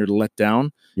here and you're let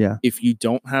down, if you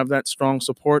don't have that strong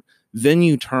support, then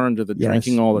you turn to the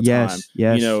drinking all the time.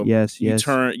 You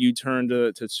turn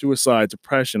to suicide,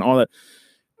 depression, all that.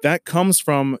 That comes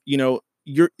from,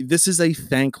 this is a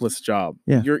thankless job.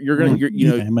 Yeah.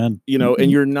 Amen.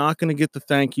 And you're not going to get the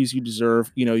thank yous you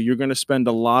deserve. You're going to spend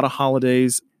a lot of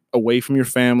holidays away from your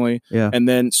family. Yeah. And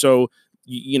then, so,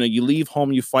 you leave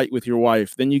home, you fight with your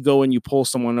wife, then you go and you pull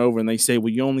someone over and they say, well,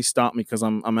 you only stopped me because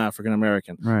I'm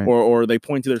African-American. Right. Or they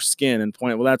point to their skin and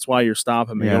point, well, that's why you're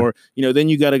stopping me. Yeah. Or, then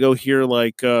you got to go hear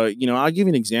like, I'll give you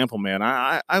an example, man.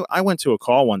 I went to a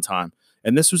call one time,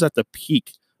 and this was at the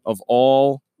peak of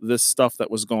all this stuff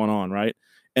that was going on, right?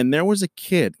 And there was a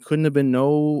kid, couldn't have been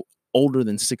no older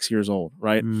than 6 years old,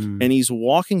 right? And he's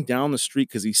walking down the street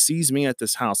because he sees me at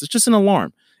this house. It's just an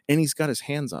alarm, and he's got his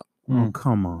hands up. Oh,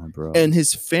 come on, bro. And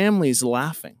his family's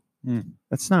laughing.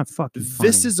 That's not fucking funny.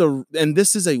 This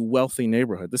is a wealthy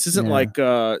neighborhood. This isn't like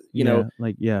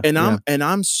and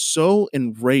I'm so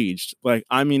enraged. Like,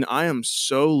 I mean, I am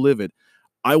so livid.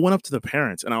 I went up to the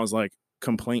parents and I was like,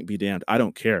 complaint be damned. I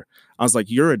don't care. I was like,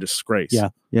 you're a disgrace. Yeah.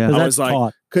 I was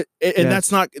like,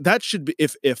 that's not, that should be,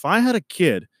 if I had a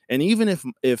kid, and even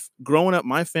if growing up,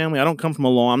 my family, I don't come from a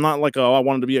law. I'm not like, I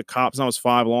wanted to be a cop since I was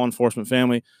 5, law enforcement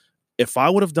family. If I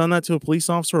would have done that to a police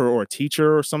officer or a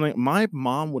teacher or something, my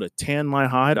mom would have tanned my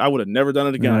hide. I would have never done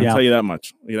it again. I can tell you that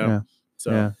much,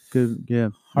 So, yeah, good. Yeah.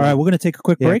 All right. We're going to take a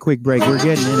quick break. Quick break. We're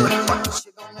getting in it.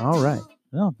 All right.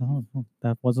 No,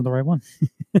 that wasn't the right one.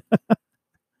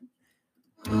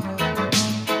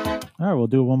 All right, we'll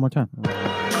do it one more time.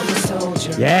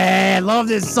 Yeah, I love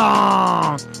this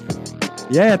song.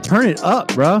 Yeah, turn it up,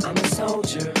 bro. I'm a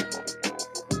soldier.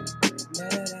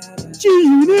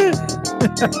 G-Unit.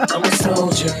 I'm a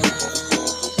soldier.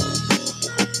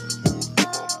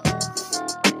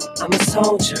 I'm a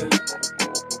soldier.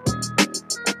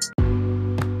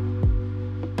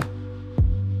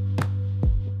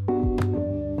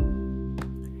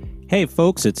 Hey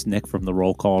folks, it's Nick from the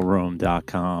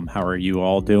rollcallroom.com. How are you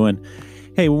all doing?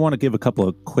 Hey, we want to give a couple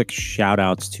of quick shout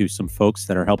outs to some folks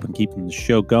that are helping keeping the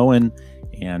show going,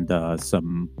 and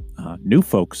some new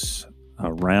folks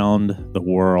around the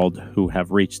world who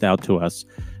have reached out to us.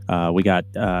 We got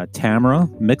Tamara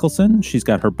Mickelson. She's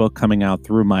got her book coming out,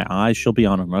 Through My Eyes. She'll be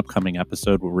on an upcoming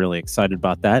episode. We're really excited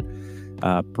about that.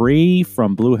 Bree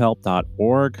from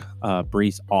bluehelp.org.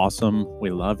 Bree's awesome.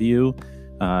 We love you.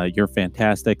 You're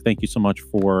fantastic. Thank you so much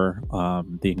for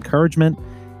the encouragement.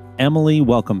 Emily,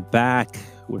 welcome back.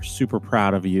 We're super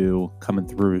proud of you coming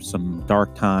through some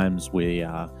dark times. We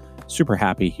super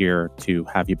happy here to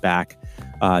have you back.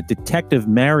 Detective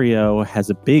Mario has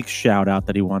a big shout out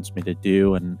that he wants me to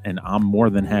do, and I'm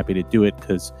more than happy to do it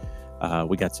because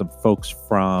we got some folks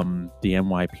from the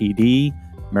NYPD,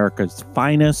 America's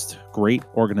finest, great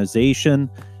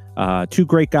organization. 2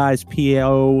 great guys,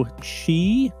 P.O.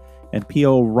 Chi and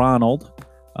P.O. Ronald,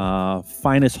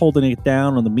 finest holding it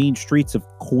down on the mean streets of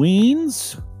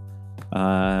Queens.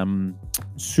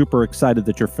 Super excited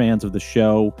that you're fans of the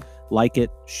show. Like it,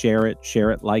 share it,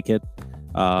 like it.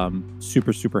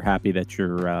 Super happy that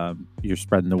you're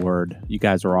spreading the word. You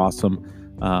guys are awesome.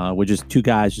 We're just 2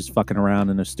 guys just fucking around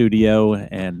in a studio,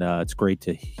 and it's great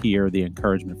to hear the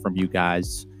encouragement from you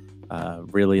guys.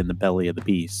 Really in the belly of the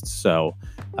beast. So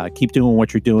keep doing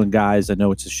what you're doing, guys. I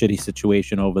know it's a shitty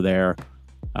situation over there.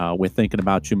 We're thinking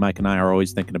about you. Mike and I are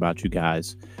always thinking about you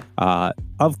guys.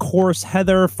 Of course,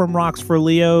 Heather from Rocks for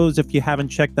Leos. If you haven't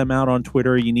checked them out on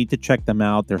Twitter, you need to check them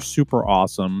out. They're super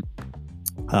awesome.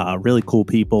 Really cool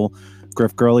people.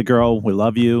 Griff Girly Girl, we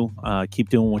love you. Keep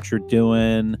doing what you're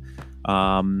doing.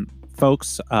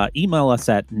 Folks, email us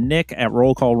at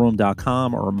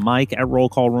nick@rollcallroom.com or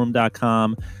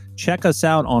mike@rollcallroom.com. Check us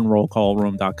out on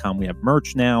rollcallroom.com. We have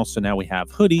merch now. So now we have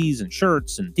hoodies and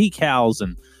shirts and decals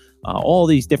and all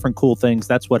these different cool things.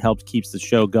 That's what helps keeps the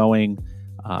show going.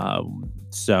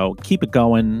 So keep it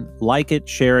going. Like it,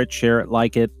 share it,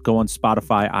 like it. Go on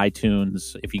Spotify,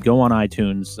 iTunes. If you go on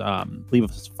iTunes, leave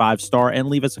us a 5-star and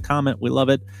leave us a comment. We love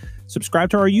it. Subscribe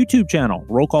to our YouTube channel,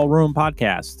 Roll Call Room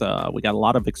Podcast. We got a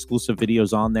lot of exclusive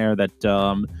videos on there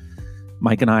that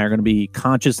Mike and I are going to be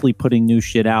consciously putting new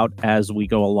shit out as we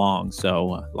go along.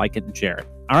 So like it and share it.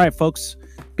 All right, folks.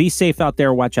 Be safe out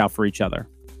there. Watch out for each other.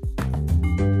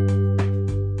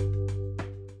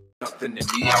 Nothing to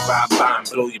me, I ride by and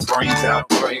blow your brains out.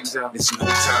 There's no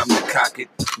time to cock it.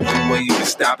 No way you can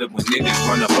stop it when niggas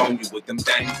run up on you with them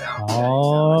things out.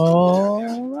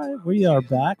 All right, we are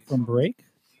back from break.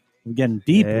 We're getting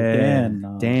deep.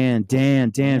 Dan,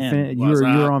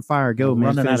 you're on fire. Go,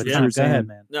 man. Running out of time. Go ahead,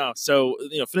 man. No, so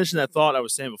finishing that thought I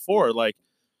was saying before, like,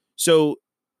 so,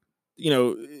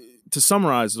 to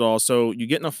summarize it all, so you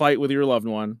get in a fight with your loved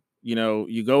one.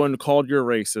 You go and called you're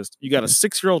a racist. You got a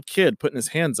 6-year-old kid putting his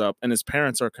hands up, and his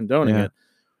parents are condoning it.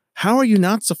 How are you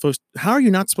not supposed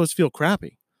to feel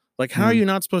crappy? Like, how are you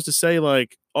not supposed to say,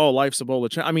 like, oh, life's a bowl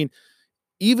of I mean,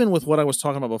 even with what I was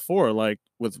talking about before, like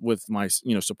with my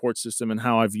support system and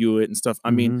how I view it and stuff. I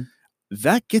mean,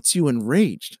 that gets you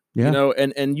enraged.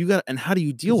 And you got, and how do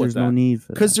you deal with that? There's no need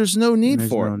for because there's no need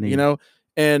for it.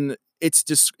 And it's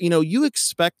just, you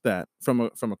expect that from a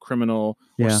criminal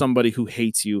or somebody who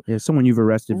hates you. Yeah, someone you've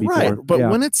arrested before. Right. But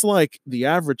when it's like the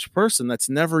average person that's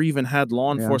never even had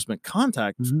law enforcement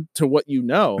contact to what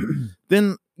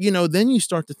then, then you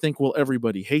start to think, well,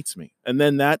 everybody hates me. And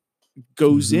then that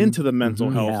goes into the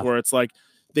mental health where it's like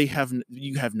you have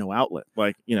no outlet.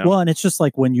 Like, Well, and it's just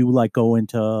like when you like go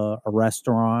into a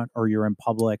restaurant or you're in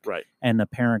public and the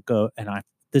parent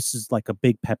this is like a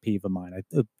big pet peeve of mine.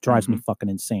 It drives me fucking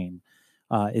insane.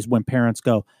 Is when parents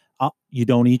go, oh, you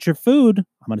don't eat your food.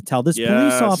 I'm going to tell this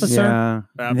police officer,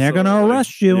 and they're going to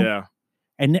arrest you. Yeah.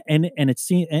 And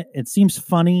it seems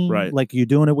funny, like you're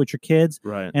doing it with your kids.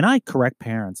 Right. And I correct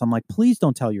parents. I'm like, please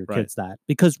don't tell your kids that,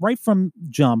 because right from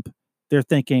jump, they're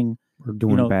thinking we're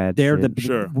doing bad. They're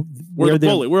shit. We're the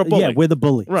bully. We're a bully. Yeah, we're the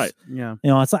bullies. Right. Yeah.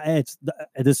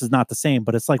 This is not the same,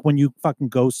 but it's like when you fucking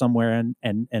go somewhere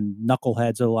and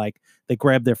knuckleheads are like, they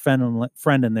grab their friend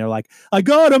and they're like, I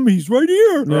got him. He's right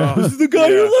here. This is the guy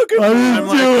you're looking for. I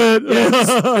didn't do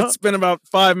it. It's been about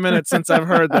 5 minutes since I've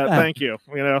heard that. Thank you.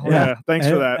 Thanks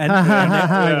for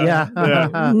that.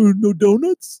 No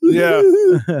donuts.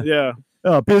 Yeah.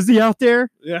 Busy out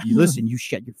there? Yeah. You listen, you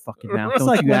shut your fucking mouth.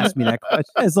 Don't you ask me that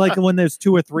question. It's like when there's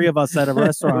 2 or 3 of us at a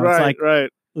restaurant. It's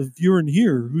like, if you're in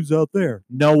here, who's out there?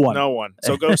 No one.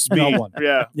 So go speed. No one.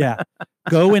 Yeah.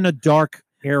 Go in a dark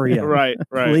area. Right.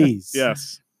 Please.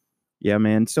 Yes. Yeah,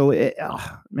 man. So,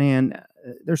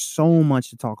 there's so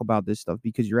much to talk about this stuff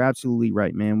because you're absolutely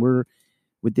right, man. We're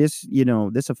with this,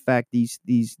 this effect,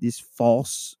 this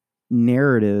false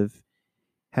narrative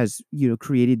has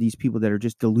created these people that are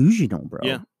just delusional, bro.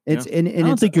 Yeah. I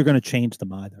don't think you're going to change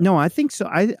them either. No, I think so.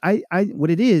 I what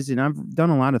it is, and I've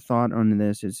done a lot of thought on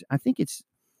this, is I think it's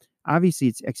obviously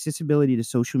it's accessibility to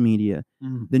social media,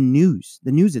 the news,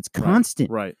 it's constant.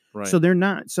 Right. So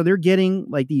they're getting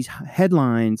like these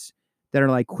headlines that are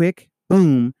like quick,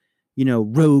 boom,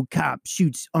 rogue cop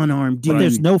shoots unarmed dude. But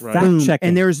there's no fact checking.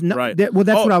 And there's no, that's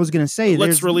what I was going to say.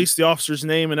 Let's release the officer's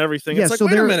name and everything. Yeah, it's like, so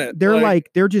wait a minute. They're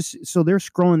they're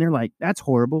scrolling. They're like, that's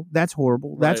horrible. That's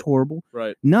horrible. That's horrible.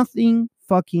 Right. Nothing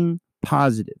fucking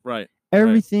positive. Right.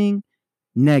 Everything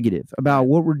negative about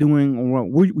what we're doing or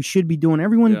what we should be doing.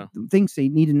 Everyone thinks they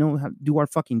need to know how to do our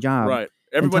fucking job. Right.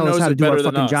 Everyone knows how to do our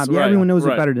fucking job. Right. Yeah, everyone knows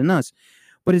it better than us.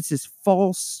 But it's just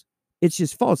false. It's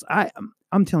just false.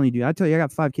 I'm telling you, dude. I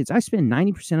got 5 kids. I spend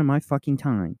 90% of my fucking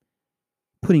time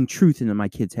putting truth into my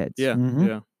kids' heads.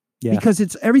 Yeah. Yeah.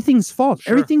 Because everything's false.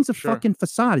 Everything's a fucking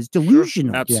facade. It's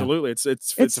delusional. Absolutely. Yeah.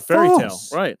 It's a fairy false.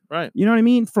 tale. Right. You know what I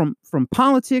mean? From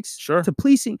politics to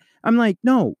policing. I'm like,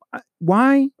 no.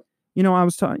 Why? I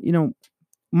was talking,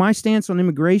 my stance on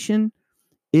immigration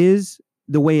is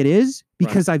the way it is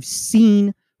because I've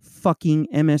seen fucking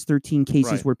MS-13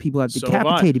 cases where people have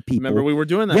decapitated people. Remember, we were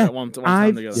doing that at one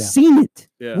time together. I've seen it.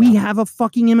 Yeah. We have a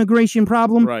fucking immigration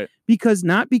problem. Right.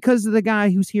 Not because of the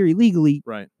guy who's here illegally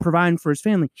providing for his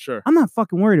family. Sure. I'm not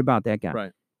fucking worried about that guy.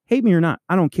 Right. Hate me or not,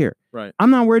 I don't care. Right.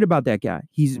 I'm not worried about that guy.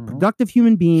 He's a productive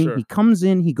human being. Sure. He comes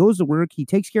in, he goes to work, he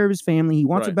takes care of his family, he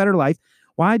wants a better life.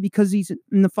 Why? Because he's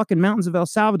in the fucking mountains of El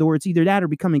Salvador. It's either that or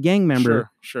become a gang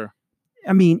member. Sure.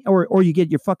 I mean, or you get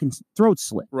your fucking throat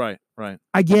slit. Right.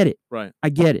 I get it. Right. I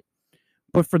get it.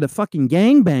 But for the fucking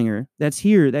gangbanger that's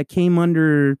here, that came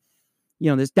under,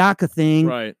 this DACA thing,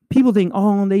 right? People think,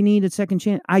 oh, they need a second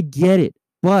chance. I get it.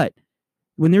 But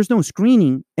when there's no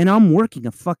screening and I'm working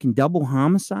a fucking double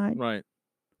homicide, right?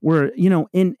 Where,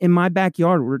 in my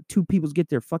backyard where two people get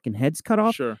their fucking heads cut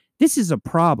off. Sure. This is a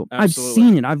problem. Absolutely. I've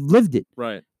seen it. I've lived it.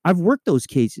 Right. I've worked those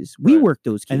cases. We worked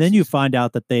those cases. And then you find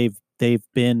out that they've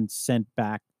been sent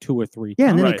back 2 or 3 times. Yeah,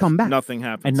 and then they come back. Nothing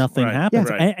happens. And nothing happens.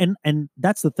 Right. And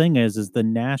that's the thing is the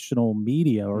national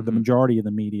media or the majority of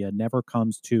the media never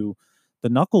comes to the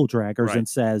knuckle draggers and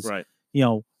says,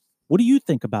 what do you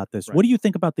think about this? Right. What do you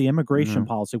think about the immigration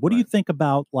policy? What do you think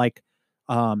about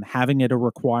having it a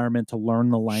requirement to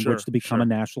learn the language to become a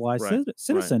naturalized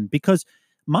citizen? Because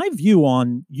my view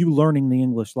on you learning the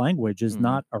English language is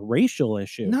not a racial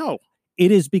issue. No.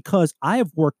 It is because I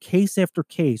have worked case after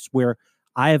case where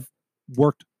I have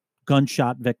worked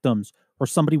gunshot victims or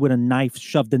somebody with a knife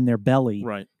shoved in their belly.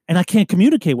 Right. And I can't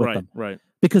communicate with them. Right.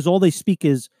 Because all they speak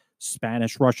is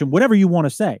Spanish, Russian, whatever you want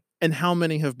to say. And how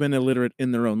many have been illiterate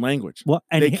in their own language? Well,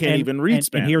 and they can't even read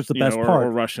Spanish. And here's the best part.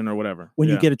 Or Russian or whatever. When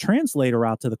you get a translator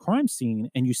out to the crime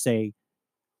scene and you say,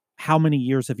 how many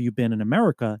years have you been in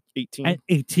America? 18.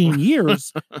 18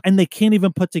 years. And they can't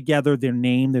even put together their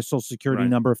name, their social security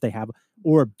number if they have,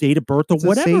 or date of birth or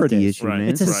whatever it is. Issue, man.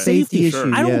 It's a safety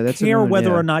issue. I don't care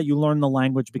whether or not you learn the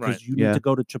language because you need to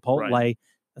go to Chipotle. Right.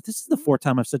 This is the 4th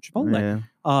time I've said Chipotle.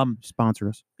 Sponsor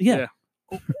us. Yeah.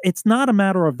 It's not a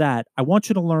matter of that. I want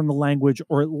you to learn the language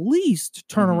or at least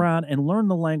turn around and learn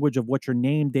the language of what your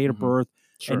name, date of birth,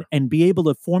 and be able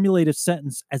to formulate a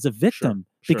sentence as a victim.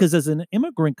 Sure. Because as an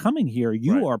immigrant coming here,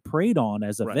 you are preyed on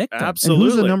as a victim. Absolutely.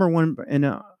 And who's the number one? And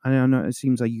I don't know. It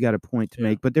seems like you got a point to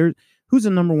make, but who's the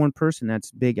number one person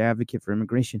that's big advocate for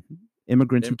immigration?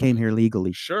 Immigrants who came here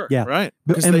legally. Sure. Yeah. Right.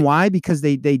 And why? Because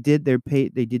they did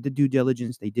they did the due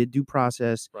diligence. They did due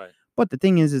process. Right. But the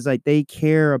thing is like they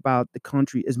care about the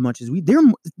country as much as we.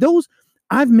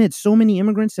 I've met so many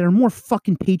immigrants that are more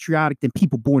fucking patriotic than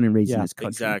people born and raised in this country.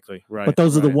 Exactly. Right. But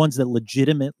those are the ones that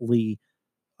legitimately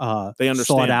they understand.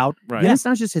 sought out. Right. Yeah, it's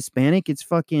not just Hispanic. It's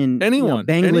fucking anyone.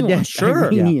 Bangladesh,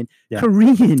 Sure. Iranian,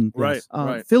 Korean, right.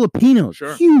 Filipinos.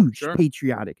 Sure. Huge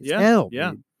patriotic as hell.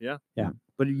 Yeah. Dude. Yeah.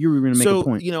 But you were going to make a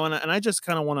point. And I just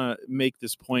kind of want to make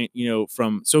this point,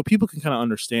 so people can kind of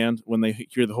understand when they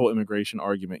hear the whole immigration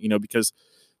argument, because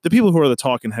the people who are the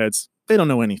talking heads, they don't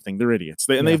know anything. They're idiots.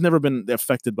 They've never been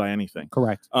affected by anything.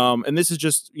 Correct. And this is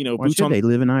just, Why should they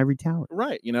live in Ivory Tower?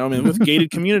 Right. with gated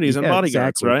communities and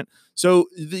bodyguards. Exactly. Right. So,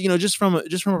 just from a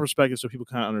perspective, so people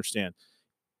kind of understand,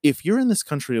 if you're in this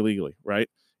country illegally, right,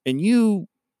 and you,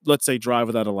 let's say, drive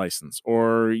without a license,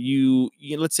 or you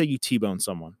let's say you T-bone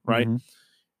someone, right,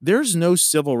 there's no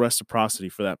civil reciprocity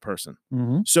for that person.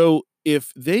 So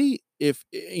if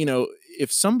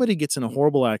somebody gets in a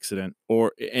horrible accident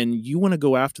and you want to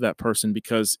go after that person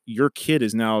because your kid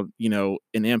is now, an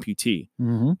amputee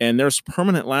and there's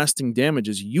permanent lasting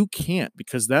damages, you can't,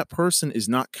 because that person is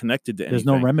not connected to anything. There's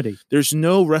no remedy. There's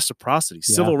no reciprocity,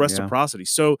 civil reciprocity.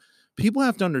 So people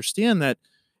have to understand that.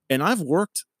 And I've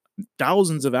worked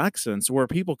thousands of accidents where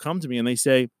people come to me and they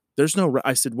say,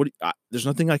 I said, there's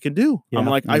nothing I can do. I'm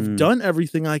like, I've done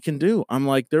everything I can do. I'm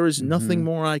like, there is nothing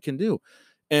more I can do.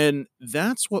 And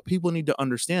that's what people need to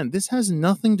understand. This has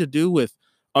nothing to do with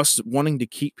us wanting to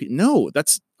keep. No,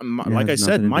 that's like I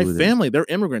said, my family, they're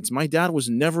immigrants. My dad was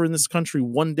never in this country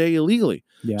one day illegally.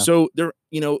 Yeah. So there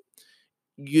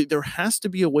has to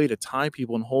be a way to tie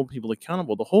people and hold people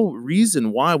accountable. The whole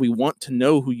reason why we want to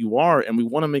know who you are and we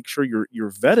want to make sure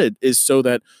you're vetted is so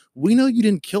that we know you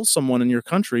didn't kill someone in your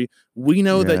country. We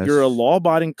know that you're a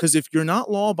law-abiding, because if you're not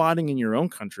law-abiding in your own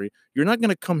country, you're not going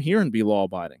to come here and be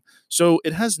law-abiding. So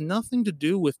it has nothing to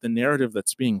do with the narrative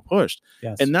that's being pushed.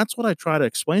 Yes. And that's what I try to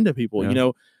explain to people.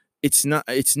 It's not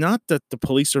that the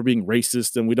police are being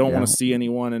racist and we don't want to see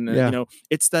anyone. And,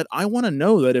 it's that I want to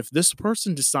know that if this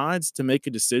person decides to make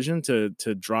a decision to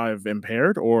drive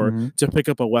impaired or to pick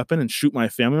up a weapon and shoot my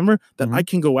family member, that I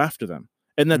can go after them.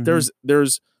 And that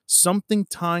there's something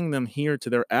tying them here to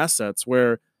their assets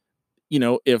where,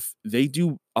 if they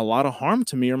do a lot of harm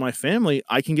to me or my family,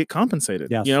 I can get compensated.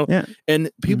 Yes.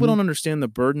 And people don't understand the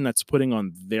burden that's putting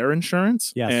on their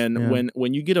insurance. Yes. And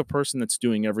when you get a person that's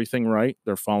doing everything right,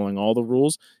 they're following all the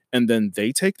rules, and then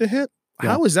they take the hit.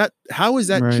 How is that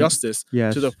justice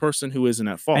to the person who isn't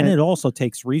at fault? And it also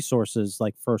takes resources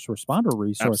like first responder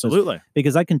resources. Absolutely.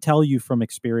 Because I can tell you from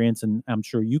experience, and I'm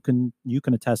sure you can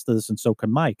attest to this, and so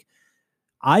can Mike.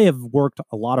 I have worked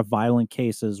a lot of violent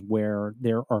cases where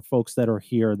there are folks that are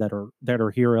here that are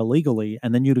here illegally,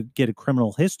 and then you get a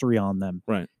criminal history on them.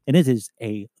 Right. And it is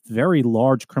a very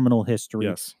large criminal history,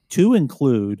 Yes. to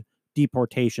include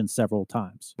deportation several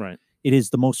times. Right. It is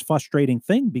the most frustrating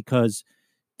thing because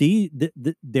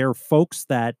they're folks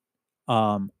that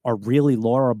are really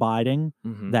law abiding,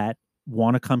 that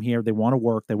want to come here, they want to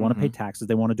work, they want to pay taxes,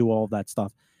 they want to do all of that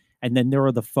stuff. And then there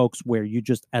are the folks where you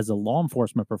just, as a law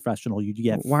enforcement professional, you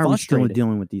get why are we still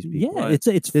dealing with these people? Yeah, Right. it's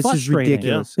This is frustrating.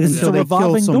 ridiculous. It's Until a they kill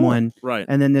revolving door. someone, Right.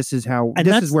 and then this is how And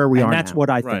this is where we and are. that's now. what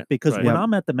I think, Right, because right. when Yep.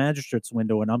 I'm at the magistrate's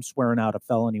window and I'm swearing out a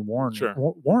felony warrant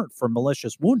for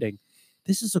malicious wounding,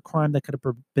 this is a crime that could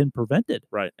have been prevented.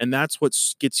 Right. And that's what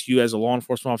gets you as a law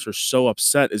enforcement officer so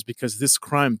upset, is because this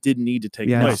crime didn't need to take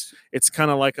Yes. place. It's kind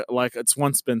of like it's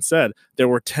once been said, there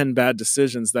were 10 bad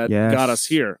decisions that got us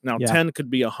here. Now, Yeah. 10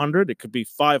 could be 100, it could be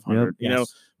 500, you know,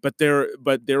 Yes. but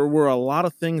there were a lot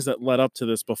of things that led up to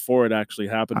this before it actually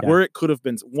happened, Yeah. where it could have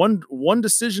been one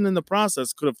decision in the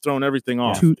process could have thrown everything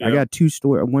off. I got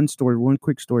one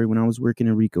quick story. When I was working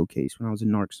a RICO case, when I was in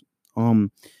Narcs,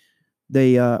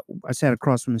 I sat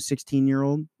across from a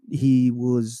 16-year-old. He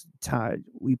was tied.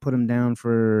 We put him down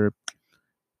for,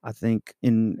 I think,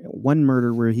 in one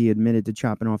murder where he admitted to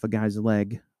chopping off a guy's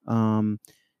leg. And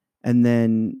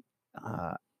then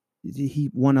he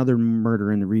one other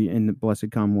murder in the Blessed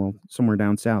Commonwealth, somewhere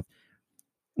down south.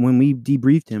 When we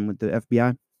debriefed him with the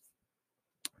FBI,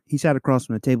 he sat across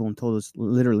from the table and told us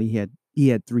literally he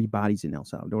had 3 bodies in El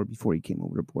Salvador before he came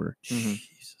over the border.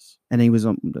 Jesus. And it was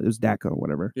DACA or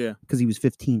whatever. Yeah. Because he was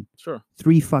 15. Sure.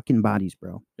 3 fucking bodies,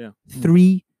 bro. Yeah.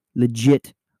 3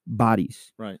 legit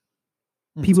bodies. Right.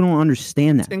 People don't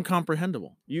understand that. It's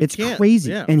incomprehensible. It's can't.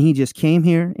 crazy. Yeah. And he just came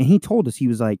here and he told us, he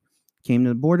was like, came to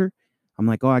the border. I'm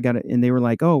like, oh, I got it. And they were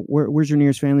like, oh, where's your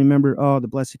nearest family member? Oh, the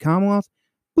Blessed Commonwealth.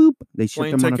 Boop. They shipped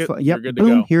Plane him on a ticket, yep. you're good to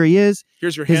Boom. go. Here he is.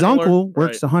 Here's your his handler. uncle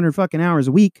works Right. 100 fucking hours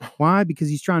a week. Why? Because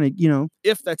he's trying to,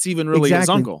 If that's even really his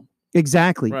uncle.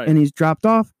 Exactly. Right. And he's dropped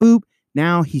off. Boop.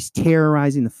 Now he's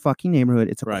terrorizing the fucking neighborhood.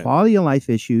 It's a Right. quality of life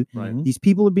issue. Right. These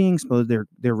people are being exposed.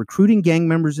 They're recruiting gang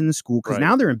members in the school because Right.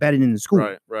 now they're embedded in the school.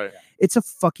 Right. Right. It's a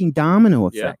fucking domino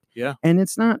Yeah. effect. Yeah. And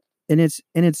it's not, and it's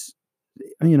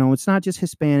it's not just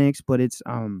Hispanics, but it's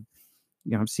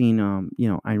I've seen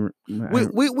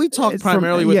We talk it's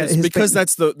primarily from, with yeah, this because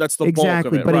that's the exactly, bulk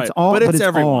of it. but Right. it's all, but it's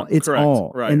everyone. all, it's Correct.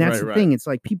 all, Right. and that's right, the right. thing. It's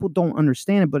like people don't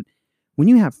understand it, but when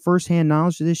you have firsthand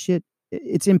knowledge of this shit,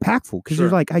 it's impactful because you're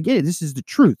Sure. like, I get it. This is the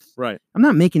truth. Right. I'm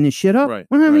not making this shit up. Right,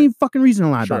 I don't have right. any fucking reason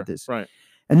to lie Sure. about this. Right.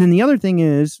 And then the other thing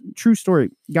is, true story,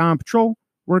 guy on patrol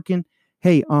working.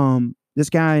 Hey, this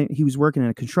guy, he was working at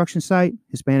a construction site,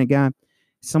 Hispanic guy.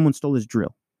 Someone stole his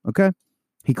drill. Okay.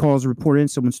 He calls a report in,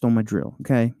 someone stole my drill.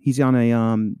 Okay. He's on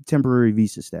a temporary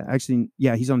visa status. Actually,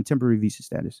 yeah, he's on temporary visa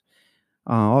status.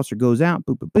 Officer goes out,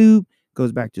 boop, boop, boop,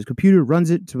 goes back to his computer,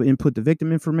 runs it to input the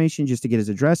victim information just to get his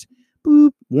address.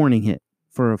 Boop, warning hit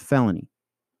for a felony.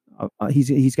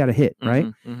 He's got a hit, right?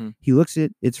 Mhm. He looks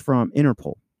at it's from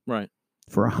Interpol Right.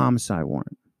 for a homicide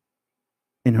warrant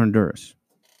in Honduras.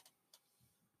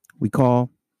 We call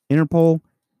Interpol.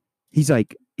 He's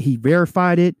like, he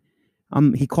verified it.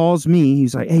 He calls me.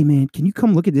 He's like, hey man, can you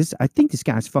come look at this? I think this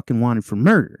guy's fucking wanted for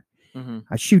murder. Mhm.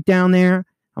 I shoot down there.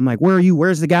 I'm like, where are you?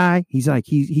 Where's the guy? He's like,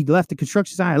 he left the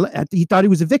construction site. He thought he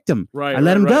was a victim. Right. I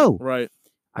let him go. Right.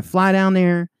 I fly down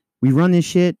there. We run this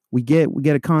shit. We get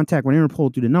a contact with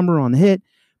Interpol through the number on the hit.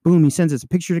 Boom. He sends us a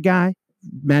picture of the guy.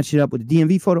 Match it up with the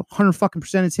DMV photo.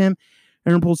 100% it's him.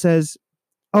 Interpol says,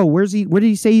 oh, where's he? Where did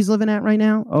he say he's living at right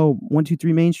now? Oh,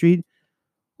 123 Main Street.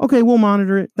 Okay, we'll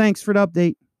monitor it. Thanks for the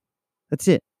update. That's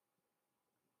it.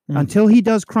 Until he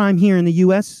does crime here in the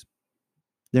U.S.,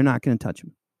 they're not going to touch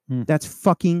him. That's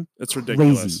fucking That's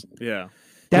ridiculous. crazy. Yeah.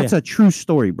 That's a true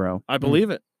story, bro. I believe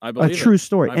it. I believe A it. true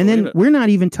story. I And then believe it. we're not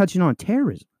even touching on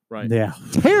terrorism. Right. Yeah.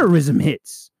 Terrorism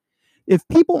hits. If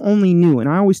people only knew, and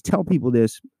I always tell people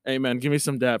this, Hey man, give me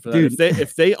some data for that. Dude,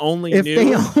 If they only if knew,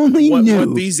 they only what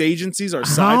knew these agencies are how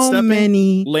sidestepping,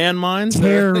 many landmines,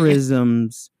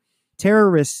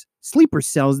 terrorist sleeper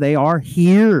cells they are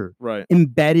here, Right.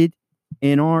 embedded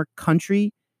in our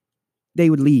country, they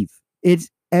would leave. It's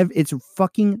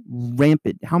fucking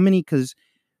rampant. How many? Because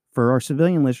for our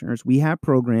civilian listeners, we have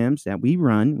programs that we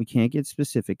run. We can't get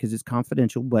specific because it's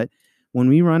confidential, but when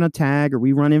we run a tag or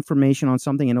we run information on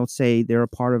something and it'll say they're a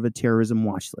part of a terrorism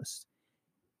watch list,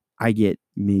 I get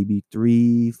maybe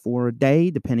 3-4 a day,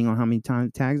 depending on how many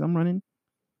tags I'm running.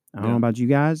 I don't know about you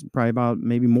guys, probably about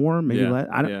maybe more, maybe less.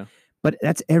 I don't, but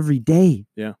that's every day.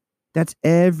 Yeah. That's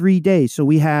every day. So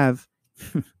we have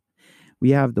We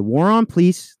have the war on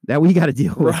police that we got to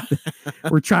deal with.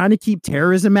 We're trying to keep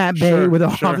terrorism at bay with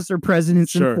officer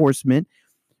president's enforcement.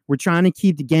 We're trying to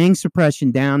keep the gang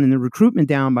suppression down and the recruitment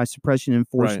down by suppression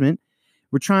enforcement.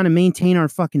 We're trying to maintain our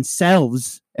fucking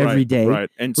selves every day.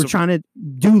 And we're trying to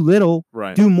do little,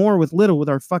 do more with little with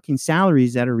our fucking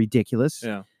salaries that are ridiculous.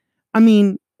 Yeah. I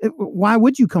mean, why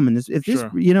would you come in this? If this,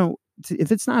 you know,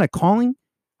 if it's not a calling,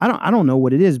 I don't know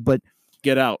what it is, but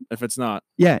get out if it's not.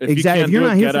 Yeah, exactly. If you're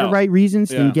not here for the right reasons,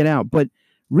 then get out. But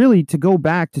really, to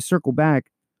circle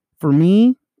back, for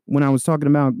me, when I was talking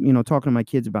about, you know, talking to my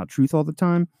kids about truth all the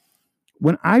time,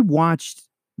 when I watched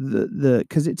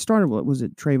because it started, what was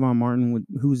it? Trayvon Martin,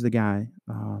 who's the guy?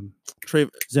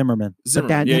 Zimmerman. But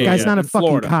that guy's not a fucking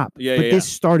Florida. cop. But this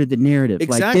started the narrative.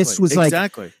 Exactly. Like this was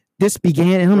this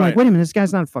began, and I'm like, wait a minute, this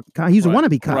guy's not a fucking cop. He's a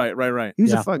wannabe cop. Right. He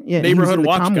was a fucking neighborhood he was in the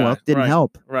watch Commonwealth, guy. didn't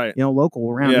help. Right. You know, local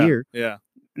around here. Yeah.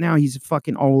 Now he's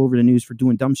fucking all over the news for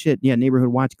doing dumb shit. Yeah, neighborhood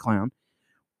watch clown,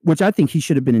 which I think he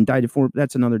should have been indicted for.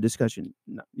 That's another discussion.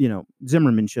 You know,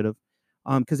 Zimmerman should have,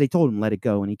 because they told him let it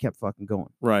go, and he kept fucking going.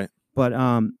 Right. But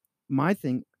my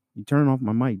thing, you turn off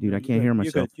my mic, dude. I can't hear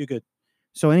myself. You're good.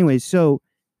 So anyways, so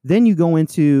then you go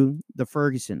into the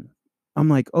Ferguson. I'm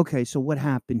like, okay, so what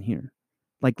happened here?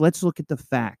 Like, let's look at the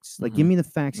facts. Like, give me the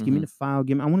facts. Give me the file.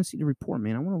 I want to see the report,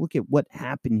 man. I want to look at what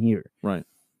happened here. Right.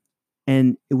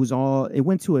 And it was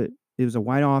a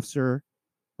white officer,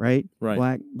 right?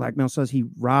 Black male says he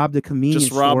robbed a convenience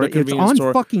store. It's on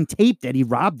fucking tape that he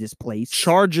robbed this place.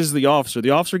 Charges the officer. The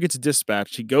officer gets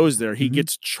dispatched. He goes there. He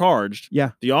gets charged.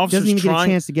 Yeah. The officer's doesn't even get a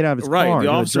chance to get out of his car. The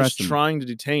officer's trying to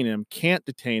detain him. Can't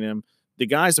detain him. The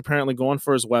guy's apparently going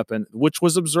for his weapon, which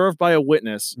was observed by a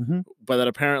witness, but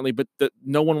that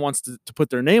no one wants to put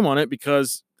their name on it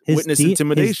because witness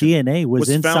intimidation. His DNA was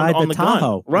inside the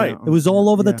Tahoe. Right. It was all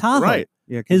over the Tahoe. Right.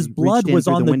 Yeah, his blood was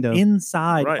on the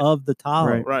inside of the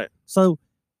Tahoe. Right. So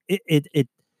it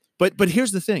But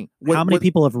here's the thing. How many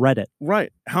people have read it?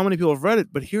 Right. How many people have read it?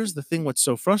 But here's the thing. What's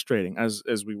so frustrating, as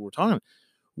we were talking,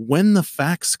 when the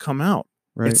facts come out,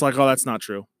 it's like, oh, that's not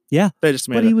true. Yeah. They just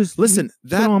made But it. he was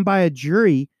put on by a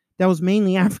jury that was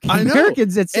mainly African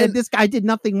Americans that said this guy did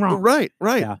nothing wrong. Right.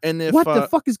 Yeah. And if what the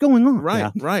fuck is going on?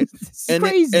 Right. It's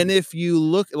crazy. And if you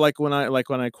look, like when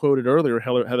I quoted earlier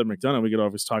Heather McDonough, we could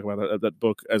always talk about that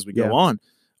book as we go on.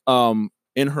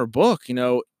 In her book, you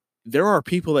know, there are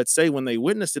people that say when they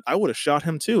witnessed it, I would have shot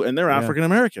him too, and they're African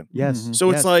American. Yes. So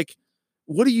it's like,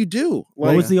 what do you do? Like,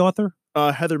 what was the author?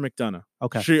 Heather McDonough.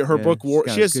 Okay. Her book War.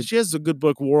 She has a good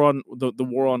book, War on the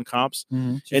War on Cops.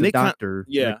 She's a doctor.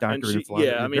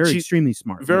 I mean, she's extremely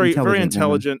smart. Very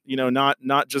intelligent. You know,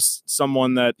 not just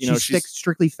someone that she's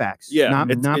strictly facts. Yeah,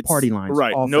 not party lines.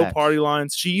 Right. All no facts. Party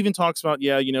lines. She even talks about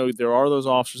there are those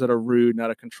officers that are rude and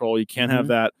out of control. You can't have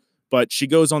that. But she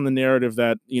goes on the narrative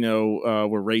that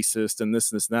we're racist and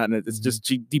this and that, and it's just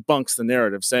she debunks the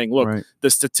narrative, saying, look, the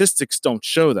statistics don't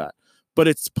show that. But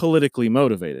it's politically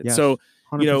motivated. Yes, so,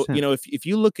 100%. If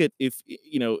you look at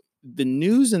the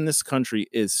news in this country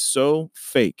is so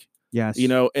fake. Yes.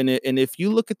 And if you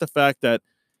look at the fact that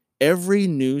every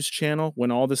news channel,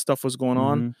 when all this stuff was going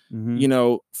on,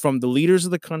 from the leaders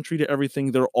of the country to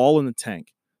everything, they're all in the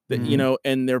tank. That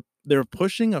and they're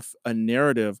pushing a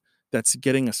narrative that's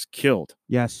getting us killed.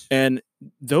 Yes. And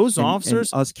those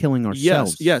officers, and us killing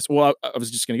ourselves. Yes. Well, I was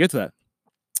just going to get to that.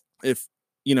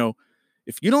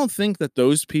 If you don't think that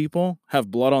those people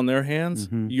have blood on their hands,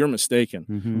 you're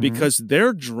mistaken, because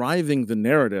they're driving the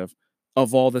narrative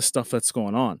of all this stuff that's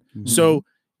going on. So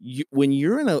when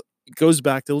you're it goes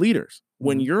back to leaders.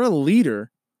 When you're a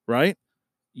leader, right,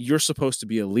 you're supposed to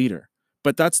be a leader.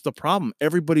 But that's the problem.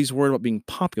 Everybody's worried about being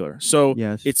popular. So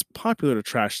it's popular to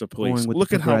trash the police.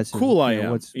 Look at how cool I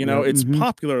am. It's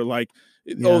popular. Like,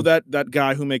 oh, that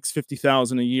guy who makes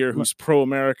 $50,000 a year, who's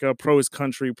pro-America, pro his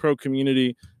country,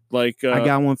 pro-community. Like, I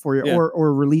got one for you. Yeah.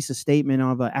 Or release a statement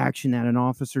of an action that an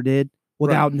officer did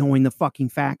without knowing the fucking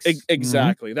facts.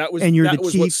 Exactly. That was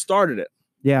what started it.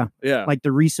 Yeah. Yeah. Like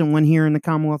the recent one here in the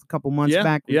Commonwealth a couple months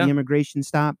back with the immigration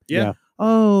stop. Yeah.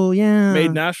 Oh, yeah.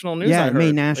 Made national news. Yeah, it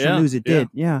made national news. It did.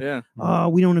 Yeah. Oh,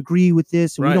 we don't agree with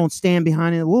this. And we don't stand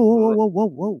behind it.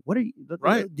 Whoa. What are you?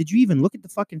 Right. Did you even look at the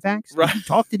fucking facts? Right. Did you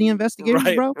talk to the investigators,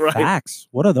 bro? Right. Facts.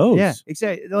 What are those? Yeah,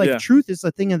 exactly. Like truth is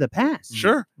a thing of the past.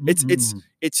 Sure. It's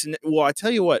well, I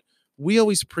tell you what, we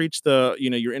always preach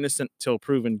you're innocent till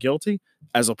proven guilty.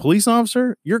 As a police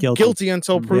officer, you're guilty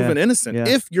until proven innocent. Yeah.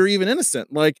 If you're even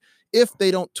innocent. Like, if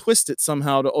they don't twist it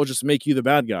somehow to just make you the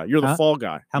bad guy, you're the fall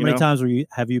guy. How many times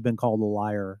have you been called a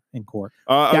liar in court?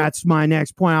 That's my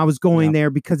next point. I was going there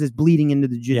because it's bleeding into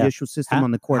the judicial system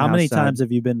on the courthouse. How many side. times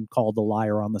have you been called a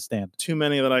liar on the stand? Too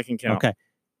many that I can count. Okay.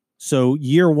 So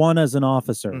year one as an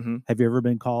officer, have you ever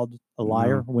been called a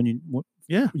liar when you?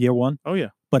 Yeah. Year one. Oh yeah.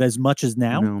 But as much as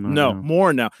now? No,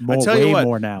 more now. More, I tell you way what,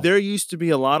 more now. there used to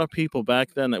be a lot of people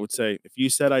back then that would say, if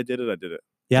you said I did it, I did it.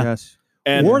 Yeah. Yes.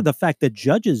 And or the fact that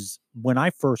judges, when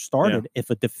I first started, if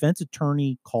a defense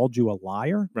attorney called you a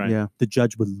liar, Yeah. the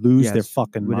judge would lose their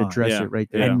fucking would mind. address it right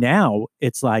there. And now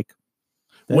it's like,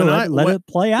 when let it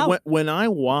play out. When I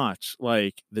watch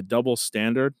like the double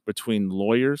standard between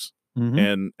lawyers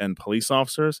and police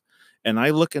officers, and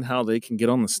I look at how they can get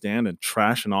on the stand and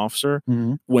trash an officer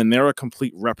when they're a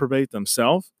complete reprobate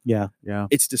themselves. Yeah.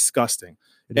 It's disgusting.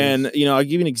 And, you know, I'll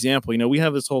give you an example. You know, we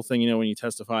have this whole thing, you know, when you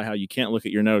testify, how you can't look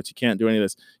at your notes, you can't do any of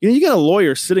this. You know, you got a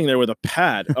lawyer sitting there with a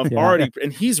pad of already,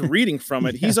 and he's reading from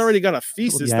it. He's already got a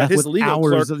thesis that his legal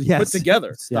clerk put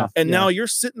together. And now you're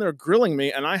sitting there grilling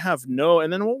me, and I have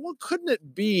and then, well, what couldn't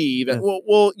it be that,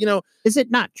 well, you know, is it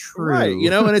not true? Right. You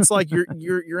know, and it's like,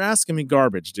 you're asking me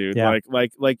garbage, dude.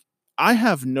 Like I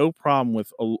have no problem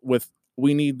with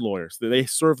we need lawyers. They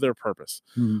serve their purpose.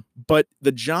 But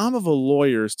the job of a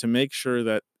lawyer is to make sure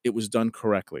that it was done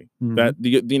correctly. That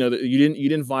you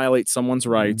didn't violate someone's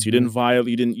rights. You didn't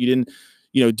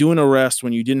do an arrest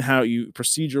when you didn't have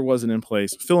procedure wasn't in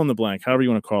place. Fill in the blank, however you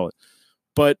want to call it.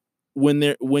 But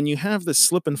when you have this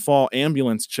slip and fall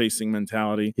ambulance chasing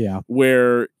mentality,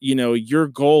 where your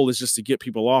goal is just to get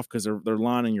people off because they're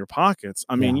lining your pockets.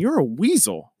 I mean, you're a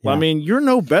weasel. I mean, you're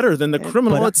no better than the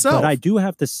criminal itself. But I do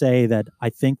have to say that I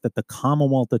think that the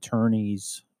Commonwealth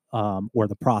attorneys or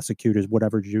the prosecutors,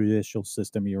 whatever judicial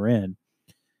system you're in,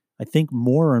 I think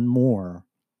more and more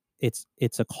it's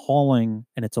a calling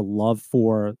and it's a love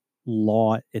for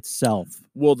law itself.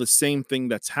 Well, the same thing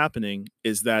that's happening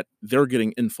is that they're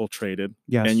getting infiltrated,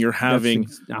 and you're having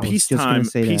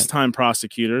peacetime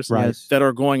prosecutors that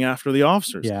are going after the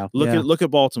officers. Look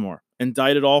at Baltimore.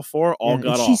 Indicted all four, got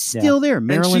off. She's still there.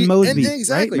 Marilyn Mosby.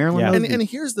 Exactly. Right? Marilyn Mosby. And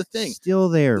here's the thing. Still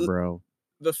there, bro.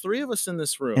 The three of us in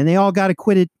this room. And they all got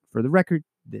acquitted. For the record,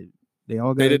 they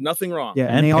did nothing wrong. Yeah,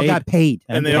 and they all got paid.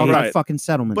 And they all got fucking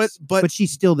settlements. But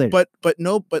she's still there. But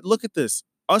look at this.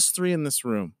 Us three in this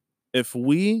room. If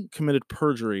we committed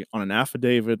perjury on an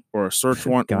affidavit or a search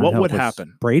warrant, what would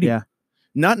happen? Brady. Yeah.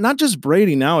 Not just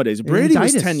Brady nowadays. Brady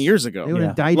was 10 years ago. They would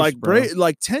indict us,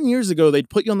 like 10 years ago, they'd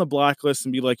put you on the blacklist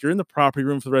and be like, you're in the property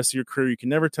room for the rest of your career. You can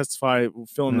never testify,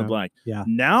 fill in the blank. Yeah.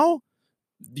 Now,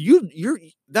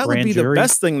 that would be the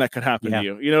best thing that could happen to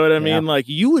you. You know what I mean? Like,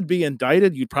 you would be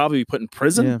indicted. You'd probably be put in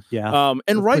prison.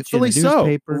 And rightfully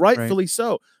so. Rightfully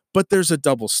so. But there's a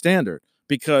double standard.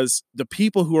 Because the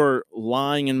people who are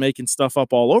lying and making stuff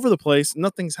up all over the place,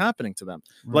 nothing's happening to them.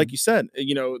 Like you said,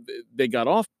 they got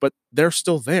off, but they're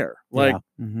still there. Like,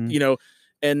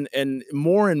 and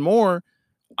more,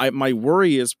 my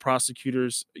worry is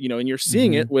prosecutors, and you're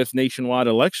seeing it with nationwide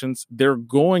elections, they're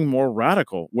going more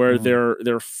radical where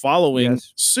they're following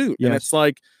suit. And it's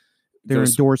like, they're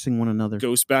endorsing one another.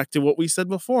 Goes back to what we said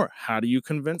before. How do you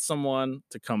convince someone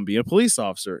to come be a police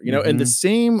officer? And the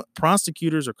same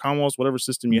prosecutors or Commonwealths, whatever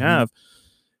system you have,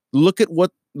 look at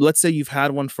let's say you've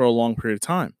had one for a long period of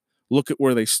time. Look at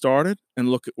where they started and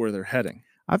look at where they're heading.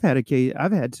 I've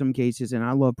had some cases, and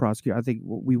I love prosecutors. I think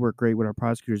we work great with our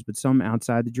prosecutors, but some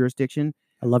outside the jurisdiction,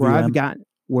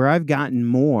 where I've gotten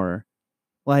more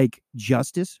like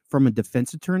justice from a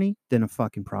defense attorney than a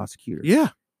fucking prosecutor. Yeah.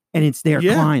 And it's their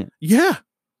client. Yeah.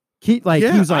 He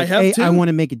was like, hey, I want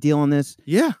to make a deal on this.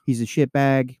 Yeah. He's a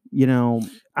shitbag.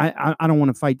 I don't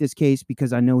want to fight this case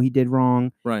because I know he did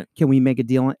wrong. Right. Can we make a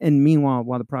deal? And meanwhile,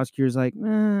 while the prosecutor's like,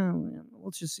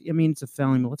 let's just, it's a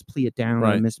felony, but let's plea it down.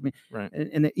 Right. Right.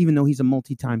 And even though he's a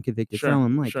multi-time convicted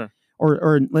felon, like,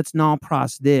 or let's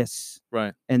non-pros this.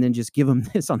 Right. And then just give him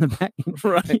this on the back.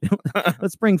 Right.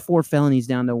 Let's bring 4 felonies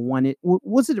down to 1.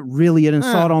 Was it really an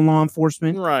assault on law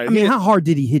enforcement? Right. I mean, how hard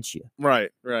did he hit you? Right.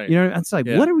 It's like,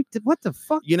 what the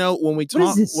fuck? When we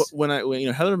talk, when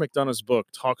Heather McDonough's book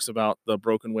talks about the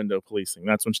broken window policing,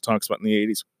 that's when she talks about in the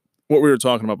 80s, what we were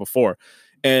talking about before.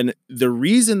 And the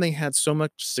reason they had so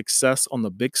much success on the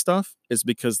big stuff is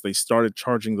because they started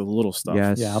charging the little stuff.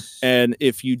 Yes. Yep. And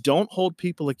if you don't hold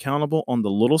people accountable on the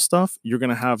little stuff, you're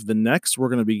going to have we're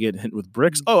going to be getting hit with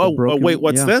bricks. Wait,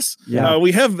 what's this? Yeah.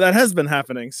 That has been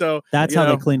happening. So that's how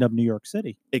they cleaned up New York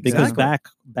City. Exactly. Because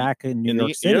back in New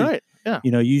York City, right. Yeah.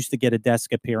 You used to get a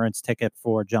desk appearance ticket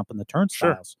for jumping the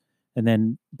turnstiles. Sure. And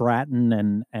then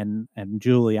Bratton and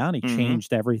Giuliani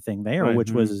changed everything there,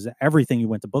 which was everything you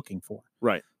went to booking for.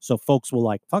 Right. So folks were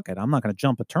like, fuck it, I'm not going to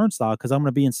jump a turnstile because I'm going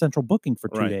to be in central booking for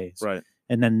 2 days. Right.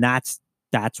 And then that's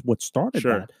what started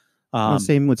that.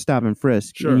 Same with stop and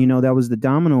frisk. Sure. And, that was the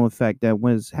domino effect that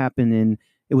was happening.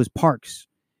 It was parks.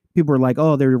 people were like,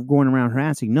 oh, they're going around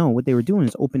harassing. No, what they were doing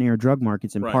is open air drug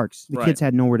markets in parks. The kids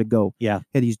had nowhere to go. Yeah.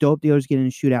 Had these dope dealers getting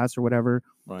in shootouts or whatever.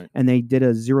 Right. And they did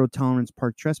a zero tolerance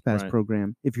park trespass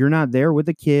program. If you're not there with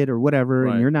a kid or whatever,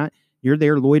 and you're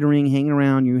there loitering, hanging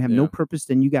around, you have no purpose,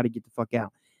 then you got to get the fuck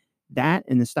out. That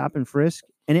and the stop and frisk.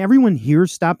 And everyone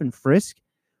hears stop and frisk.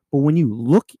 But when you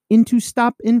look into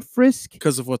stop and frisk,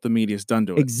 because of what the media's done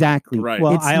to it. Exactly. Right.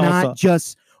 Well, it's not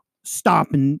just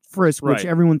stop and frisk, which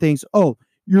everyone thinks, oh,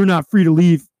 you're not free to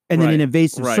leave, and then an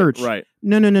evasive search. Right.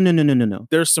 No.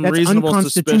 There's some That's reasonable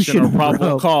suspicion or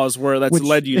probable cause where that's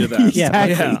led you to that.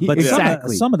 Exactly.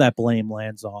 But some of that blame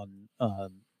lands on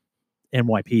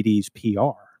NYPD's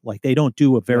PR. Like they don't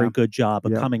do a very good job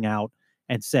of coming out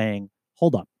and saying,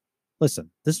 hold up.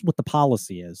 Listen, this is what the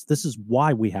policy is. This is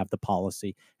why we have the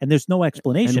policy, and there's no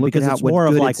explanation because it's more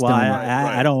of like, well,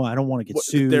 I don't want to get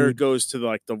sued. There it goes to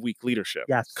like the weak leadership.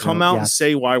 Yes, come out and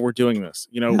say why we're doing this.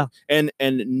 You know, and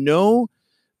no.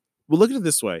 Well, look at it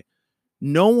this way: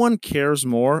 no one cares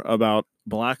more about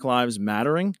Black Lives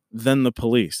Mattering than the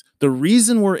police. The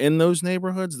reason we're in those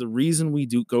neighborhoods, the reason we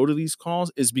do go to these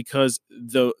calls, is because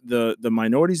the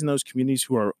minorities in those communities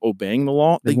who are obeying the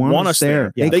law, they want us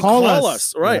there. Yeah. They call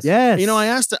us, right? Yes. You know, I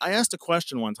asked a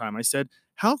question one time. I said,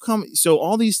 how come? So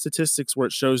all these statistics where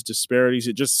it shows disparities,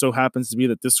 it just so happens to be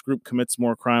that this group commits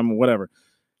more crime or whatever.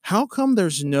 How come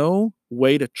there's no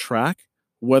way to track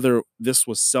whether this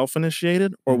was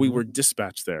self-initiated or we were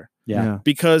dispatched there? Yeah.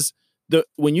 Because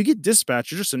when you get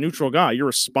dispatched, you're just a neutral guy. You're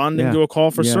responding to a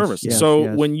call for service.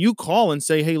 So when you call and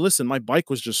say, hey, listen, my bike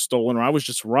was just stolen or I was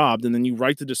just robbed, and then you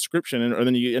write the description or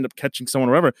then you end up catching someone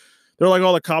or whatever, they're like,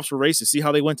 oh, the cops were racist. See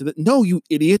how they went to the... No, you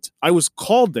idiot. I was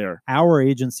called there. Our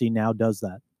agency now does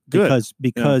that. Good.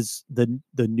 Because the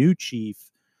new chief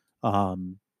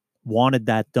wanted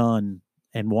that done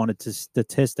and wanted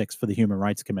statistics for the Human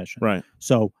Rights Commission. Right.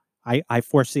 So I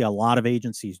foresee a lot of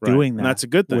agencies doing that. And that's a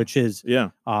good thing. Which is,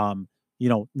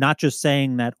 not just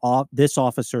saying that this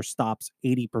officer stops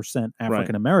 80%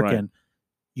 African American. Right.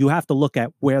 You have to look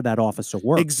at where that officer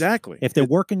works. Exactly. If they're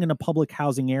working in a public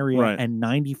housing area and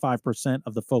 95%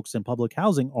 of the folks in public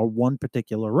housing are one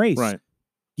particular race,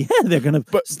 yeah, they're going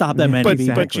to stop that many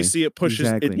people. But you see, it pushes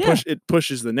it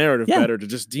pushes the narrative better to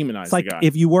just demonize it's like the guy.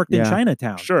 If you worked in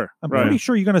Chinatown, I'm pretty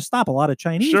sure you're going to stop a lot of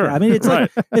Chinese. Sure. I mean, it's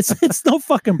like it's no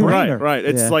fucking brainer. Right.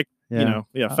 It's like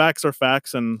facts are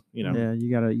facts, and Yeah,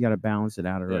 you gotta balance it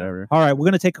out or whatever. All right, we're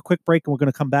going to take a quick break, and we're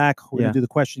going to come back. We're going to do the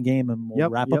question game, and we'll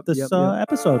wrap up this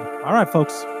episode. All right,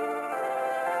 folks.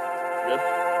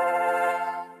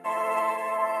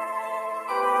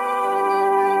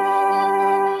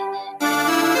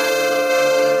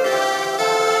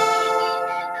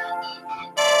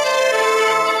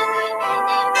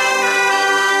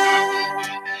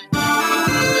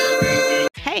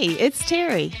 Hey, it's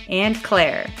Terry and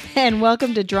Claire, and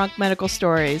welcome to Drunk Medical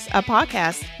Stories, a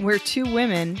podcast where two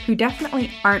women who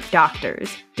definitely aren't doctors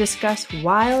discuss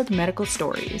wild medical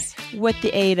stories with the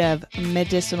aid of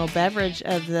medicinal beverage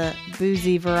of the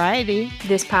boozy variety.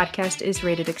 This podcast is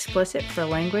rated explicit for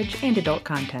language and adult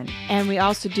content. And we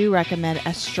also do recommend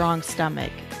a strong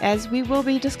stomach, as we will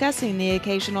be discussing the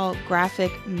occasional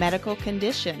graphic medical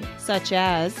condition, such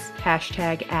as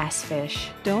 #assfish.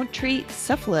 Don't treat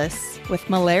syphilis with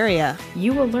malaria.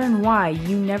 You will learn why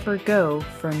you never go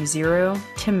from zero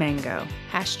to mango.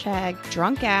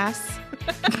 #drunkass.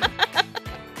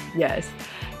 Yes.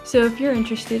 So if you're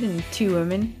interested in two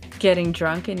women getting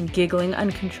drunk and giggling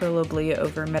uncontrollably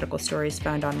over medical stories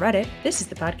found on Reddit, this is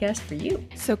the podcast for you.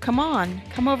 So come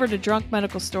over to Drunk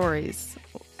Medical Stories.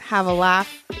 Have a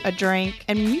laugh, a drink,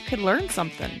 and you could learn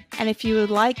something. And if you would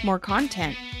like more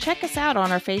content, check us out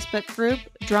on our Facebook group,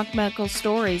 Drunk Medical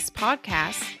Stories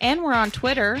Podcast, and we're on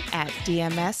Twitter at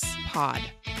DMS Pod.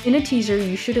 In a teaser,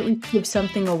 you should at least give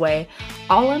something away.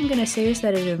 All I'm going to say is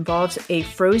that it involves a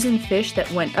frozen fish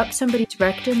that went up somebody's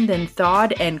rectum, then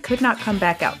thawed, and could not come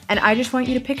back out. And I just want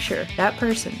you to picture that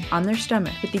person on their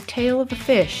stomach with the tail of a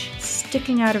fish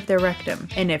sticking out of their rectum.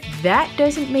 And if that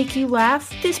doesn't make you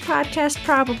laugh, this podcast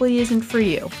probably isn't for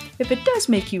you. If it does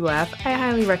make you laugh, I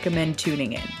highly recommend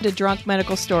tuning in. To Drunk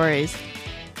Medical Stories.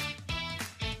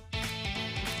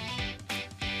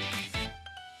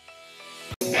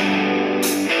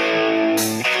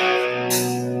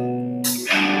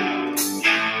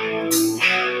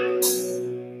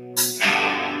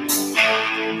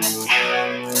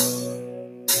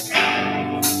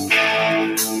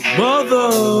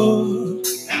 Mother,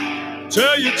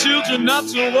 tell your children not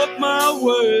to walk my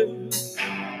way.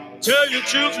 Tell your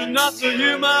children not to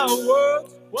hear my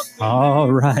words.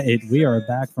 All right, we are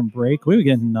back from break. We were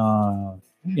getting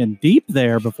deep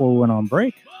there before we went on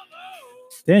break.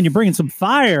 Dan, you're bringing some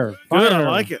fire. Good, I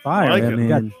like it. Fire. I like man. it. You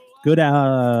got good.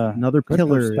 Another good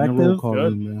pillar in the roll perspective. call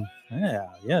room, man.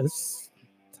 Yeah.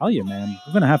 Tell you, man,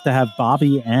 we're gonna have to have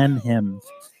Bobby and him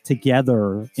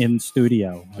together in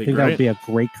studio. I think that would be a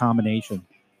great combination.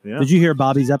 Yeah. Did you hear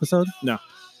Bobby's episode? No.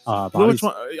 Bobby's, Which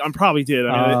one? I probably did.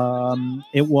 I mean,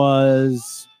 it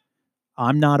was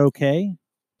I'm Not Okay.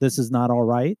 This Is Not All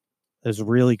Right. It was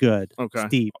really good. Okay. It's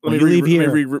deep. Let me When you leave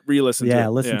here, re-listen to it.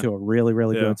 listen to it. Really,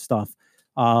 really good stuff.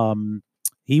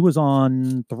 He was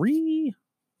on 3.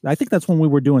 I think that's when we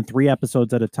were doing 3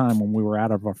 episodes at a time when we were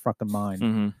out of our fucking mind.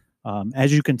 Mm-hmm.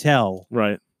 As you can tell,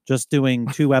 right. Just doing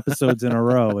 2 episodes in a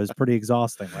row is pretty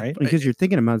exhausting, right? Because you're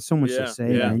thinking about so much to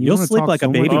say. Yeah. Man. You'll wanna sleep talk like a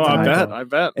so baby. much about I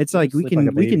bet. It's like we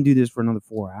can do this for another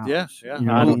 4 hours. Yeah. You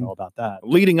know I what don't mean? know about that.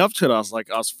 Leading up to it, I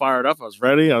was fired up. I was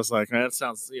ready. I was like, man, it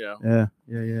sounds, Yeah.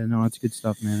 No, it's good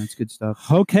stuff, man. It's good stuff.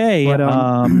 Okay.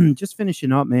 But just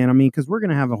finishing up, man. I mean, because we're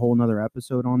gonna have a whole nother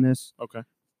episode on this. Okay.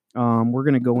 We're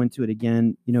gonna go into it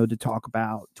again, to talk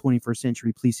about 21st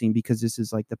century policing, because this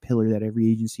is like the pillar that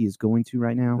every agency is going to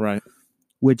right now. Right.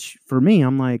 Which for me,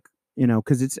 I'm like,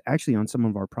 because it's actually on some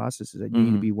of our processes that you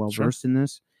need to be well versed in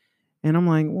this. And I'm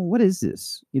like, well, what is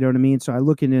this? You know what I mean? So I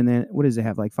look into that. What does it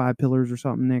have? Like 5 pillars or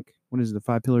something, Nick? What is it, the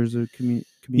 5 pillars of community?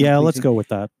 Yeah, let's go with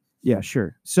that. Yeah,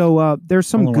 sure. So there's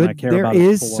some good. There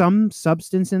is some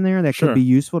substance in there that could be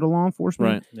useful to law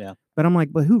enforcement. Right. Yeah. But I'm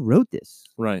like, but who wrote this?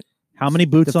 Right. How many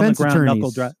boots on the Defense ground attorneys. knuckle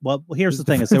drag? Well, here's the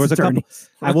thing: is there was a couple.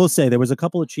 I will say there was a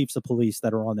couple of chiefs of police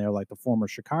that are on there, like the former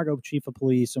Chicago chief of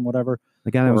police and whatever.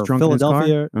 The guy that was or drunk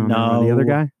Philadelphia. in his car? No, the other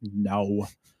guy. No.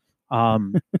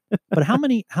 But how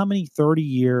many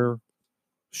 30-year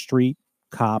street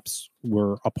cops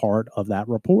were a part of that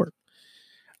report?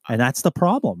 And that's the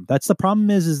problem. That's the problem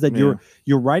is that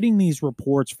you're writing these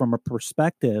reports from a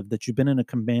perspective that you've been in a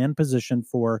command position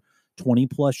for 20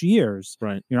 plus years.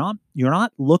 Right. You're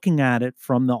not looking at it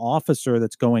from the officer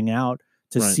that's going out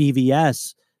to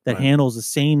CVS that handles the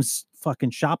same fucking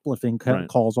shoplifting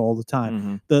calls all the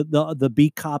time. The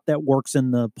beat cop that works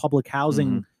in the public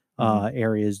housing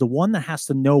areas, the one that has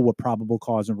to know what probable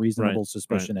cause and reasonable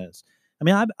suspicion is. I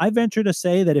mean, I venture to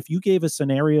say that if you gave a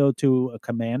scenario to a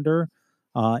commander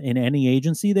in any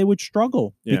agency, they would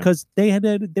struggle because they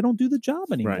don't do the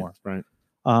job anymore. Right.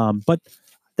 But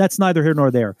that's neither here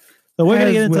nor there. So we're going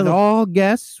to get into all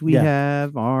guests. We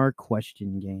have our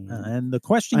question game, and the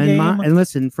question game. And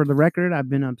listen, for the record, I've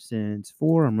been up since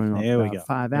 4. I'm running there off we about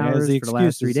go. 5 hours for the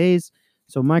last 3 days.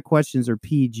 So my questions are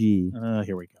PG.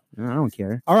 Here we go. I don't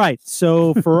care. All right.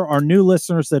 So for our new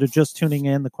listeners that are just tuning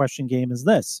in, the question game is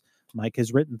this: Mike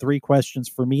has written 3 questions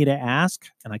for me to ask,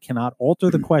 and I cannot alter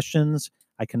the questions.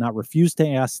 I cannot refuse to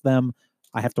ask them.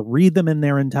 I have to read them in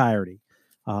their entirety.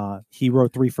 He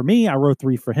wrote 3 for me. I wrote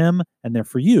 3 for him, and they're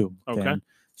for you. Okay. Dan.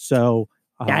 So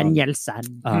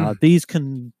Danielson. These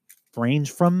can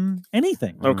range from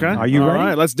anything. Okay. Are you ready? All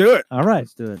right, let's do it. All right.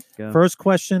 Let's do it. Go. First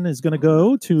question is going to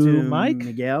go to Mike.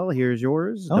 Miguel, here's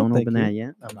yours. Oh, Don't thank open you. that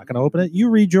yet. I'm not going to open it. You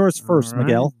read yours first, All right.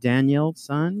 Miguel. Daniel,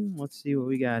 son. Let's see what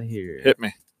we got here. Hit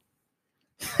me.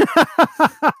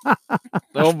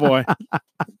 Oh boy.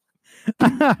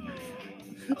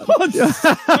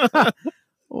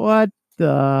 What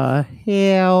the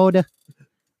hell?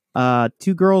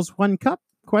 2 girls, 1 cup?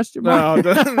 Question mark.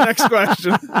 No, next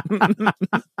question.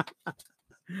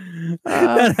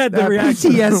 That had the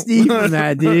reaction. PTSD from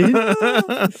that,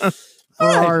 dude. For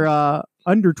our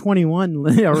under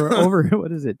 21 or over,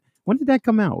 what is it? When did that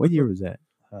come out? What year was that?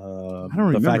 I don't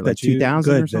remember. The fact like that you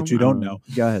 2000 or good something? that you don't know.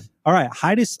 Go ahead. All right,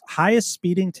 highest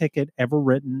speeding ticket ever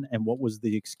written, and what was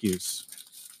the excuse?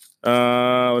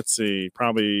 Let's see,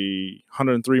 probably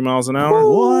 103 miles an hour.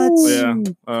 What?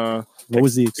 Yeah. What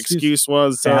was the excuse? Excuse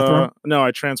was Bathroom? no,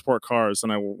 I transport cars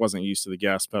and I wasn't used to the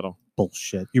gas pedal.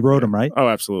 Bullshit. You wrote them, right? Oh,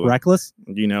 absolutely. Reckless?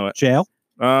 You know it. Jail?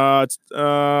 It's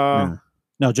No,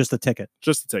 just a ticket.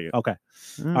 just a ticket. Okay.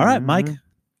 All right, Mike.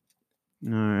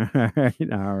 All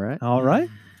right. All right.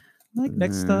 Mike,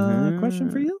 next question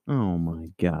for you. Oh my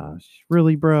gosh.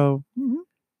 Really, bro? Mhm.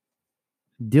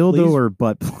 Dildo Please. or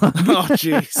butt plug? Oh,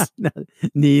 jeez. No,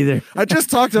 neither. I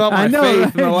just talked about I my know,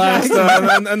 faith in the last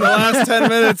in the last 10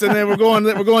 minutes, and then we're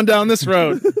going down this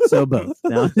road. So both.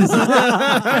 No.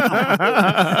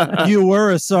 You were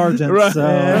a sergeant, Right.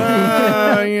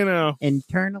 so You know,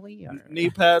 Internally? Or... knee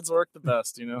pads work the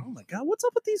best. You know. oh my god, what's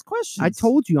up with these questions? I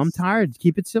told you, I'm tired.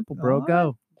 Keep it simple, bro. All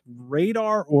Go.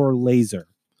 radar or laser,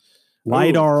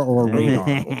 lidar or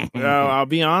radar. I'll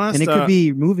be honest. And it could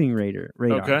be moving radar.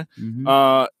 Okay.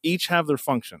 Mhm. Each have their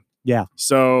function. Yeah.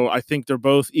 So I think they're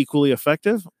both equally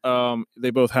effective.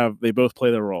 They both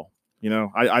play their role. You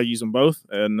know, I use them both.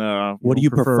 And What do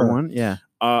you prefer? One? Yeah.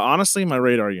 Honestly, my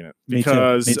radar unit, Me too.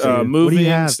 because Me too. What do you moving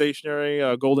have?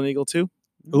 stationary Golden Eagle 2.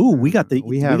 Ooh, we got the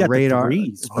radar the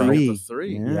threes, bro. The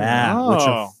three. Yeah, which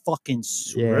are Oh. fucking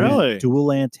sweet. Really?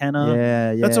 Dual antenna.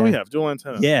 Yeah, That's what we have. Dual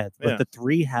antenna. Yeah, but Yeah. the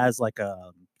 3 has like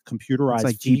a computerized It's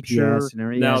like feature. GPS and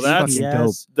everything. Now It's that's fucking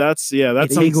dope. That's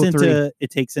It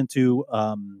takes into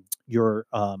your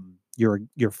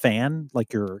fan,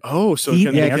 like your so heat it can,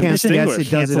 and it air can conditioning. yes, it does it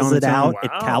cancels on it its own. out.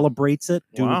 It Wow. calibrates it.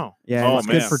 Dude, Wow. Yeah, Oh, it's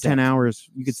good man. for 10 hours.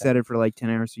 You could set it for like 10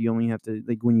 hours, so you only have to,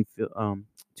 like, when you feel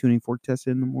tuning fork test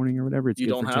it in the morning or whatever. It's You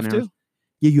good don't for have 10 to? hours.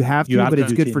 Yeah, you have to, but it's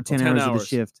do good 10 for 10 10 hours of the hours.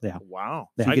 shift. Yeah. Wow.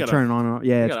 So you can turn it on and off.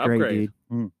 Yeah, I it's gotta great, upgrade.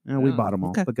 dude. Yeah, we Yeah. bought them all.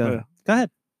 Okay. But go ahead. Go ahead.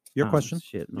 Your Oh, question.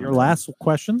 shit, no, Your no. last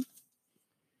question.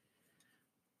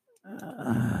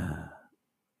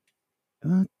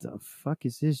 What the fuck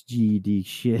is this GED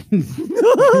shit?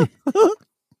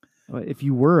 If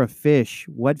you were a fish,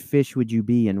 what fish would you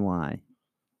be and why?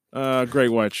 Great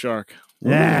white shark.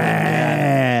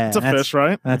 Yeah, It's a fish,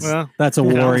 right? That's Yeah. that's a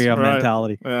warrior Right.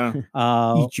 mentality. Yeah.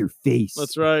 Eat your face.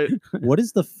 That's right. What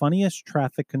is the funniest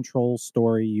traffic control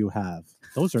story you have?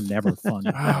 Those are never fun.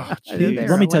 Oh, Let geez. me tell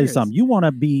you hilarious. something. You want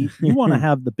to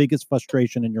have the biggest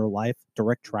frustration in your life?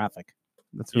 Direct traffic.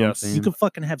 That's what I'm Yes. saying. You could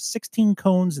fucking have 16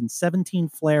 cones and 17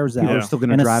 flares out, Yeah. We're still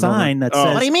gonna and a drive over. sign that Oh.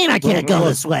 says, What do you mean I can't go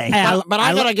this way? Hey, But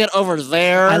I gotta get over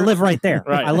there. I live right there.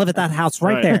 Right. I live at that house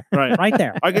right there. Right. Right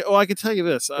there. I can tell you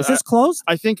this. Is this closed?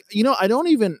 I think, I don't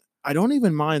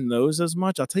even mind those as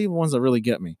much. I'll tell you the ones that really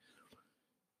get me.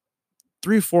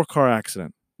 3 or 4 car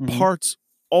accident. Mhm. Parts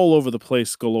all over the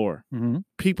place galore. Mhm.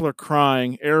 People are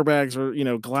crying, airbags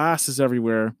are, glasses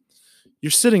everywhere. You're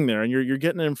sitting there and you're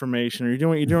getting information, or you're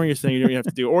doing your thing, you do what you have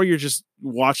to do, or you're just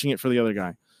watching it for the other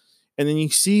guy. And then you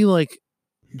see like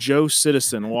Joe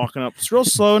Citizen walking up. It's real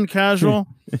slow and casual,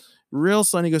 real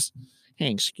slow. And he goes, "Hey,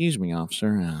 excuse me,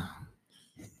 officer.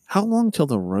 How long till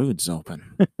the road's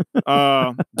open?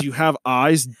 Do you have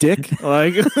eyes, dick?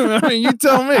 Like, I mean, you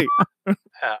tell me."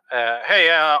 Hey,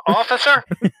 officer,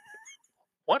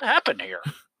 what happened here?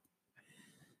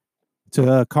 It's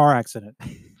a car accident.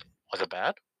 Was it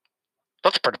bad?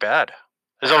 That's pretty bad.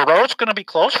 Is the roads going to be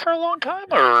closed for a long time,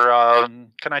 or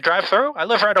can I drive through? I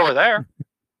live right over there.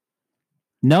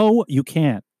 No, you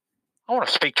can't. I want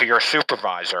to speak to your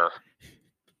supervisor.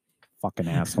 Fucking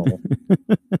asshole.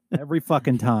 Every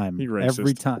fucking time. You racist.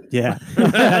 Every time. Yeah.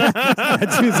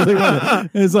 That's usually what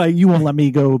it's like. You won't let me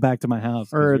go back to my house.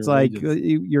 'cause Or you're it's like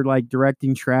racist. you're like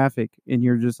directing traffic, and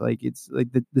you're just like, it's like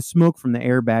the smoke from the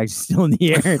airbags is still in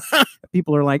the air.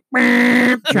 People are like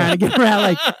trying to get around.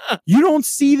 Like, you don't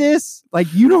see this.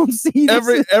 Like, you don't see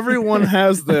this. Everyone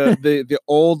has the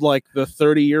old, like, the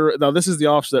 30-year. Now this is the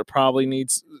officer that probably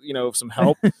needs some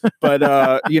help, but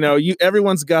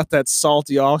everyone's got that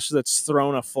salty officer that's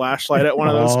thrown a flashlight at one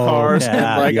of those cars.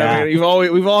 yeah, And, like, yeah. I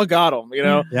mean, we've all got them,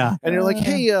 Yeah. And you're like,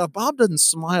 hey, Bob doesn't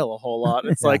smile a whole lot.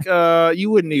 It's like, you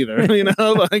wouldn't either,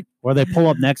 like, Or they pull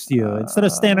up next to you. Instead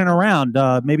of standing around,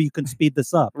 maybe you can speed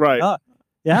this up. right.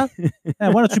 Yeah? Hey,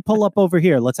 why don't you pull up over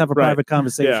here? Let's have a Right. private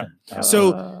conversation.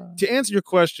 So to answer your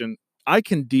question, I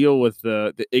can deal with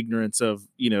the ignorance of,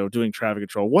 doing traffic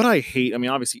control. What I hate, I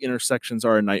mean, obviously intersections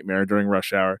are a nightmare during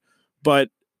rush hour, but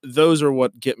those are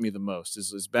what get me the most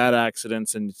is bad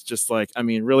accidents. And it's just like, I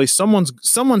mean, really someone's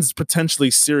potentially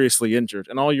seriously injured,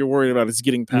 and all you're worried about is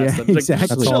getting past them. Like, exactly.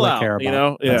 just That's chill all I out, care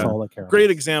about. Yeah. That's all I care about.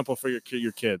 Great example for your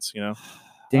kids,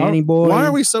 Danny boy. Why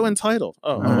are we so entitled?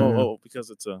 Because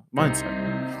it's a mindset.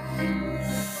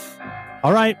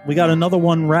 All right. We got another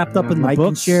one wrapped up in the Like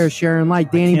and books. share and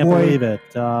like. Danny Can't boy, believe it.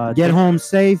 get home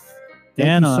safe.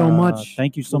 Dan, Thank you so much.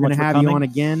 Thank you so We're much gonna for have coming. you on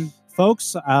again.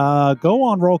 Folks, go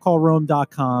on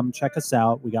rollcallroom.com. Check us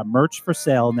out. We got merch for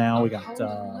sale now. We got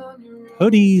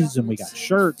hoodies, and we got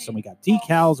shirts, and we got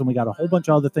decals, and we got a whole bunch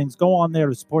of other things. Go on there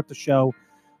to support the show.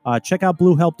 Check out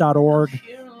bluehelp.org.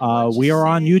 We are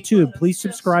on YouTube. Please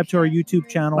subscribe to our YouTube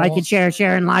channel. Like and share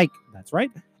and like. That's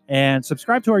right. And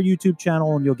subscribe to our YouTube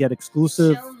channel, and you'll get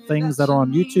exclusive things that are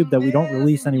on YouTube that we don't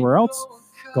release anywhere else.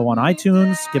 Go on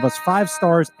iTunes, give us 5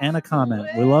 stars and a comment.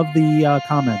 We love the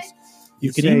comments.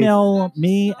 You can email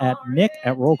me at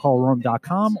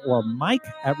nick@rollcallroom.com or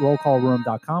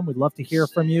mike@rollcallroom.com. We'd love to hear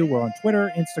from you. We're on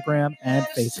Twitter, Instagram, and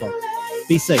Facebook.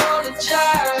 Be safe.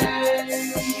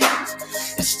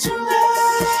 It's too late.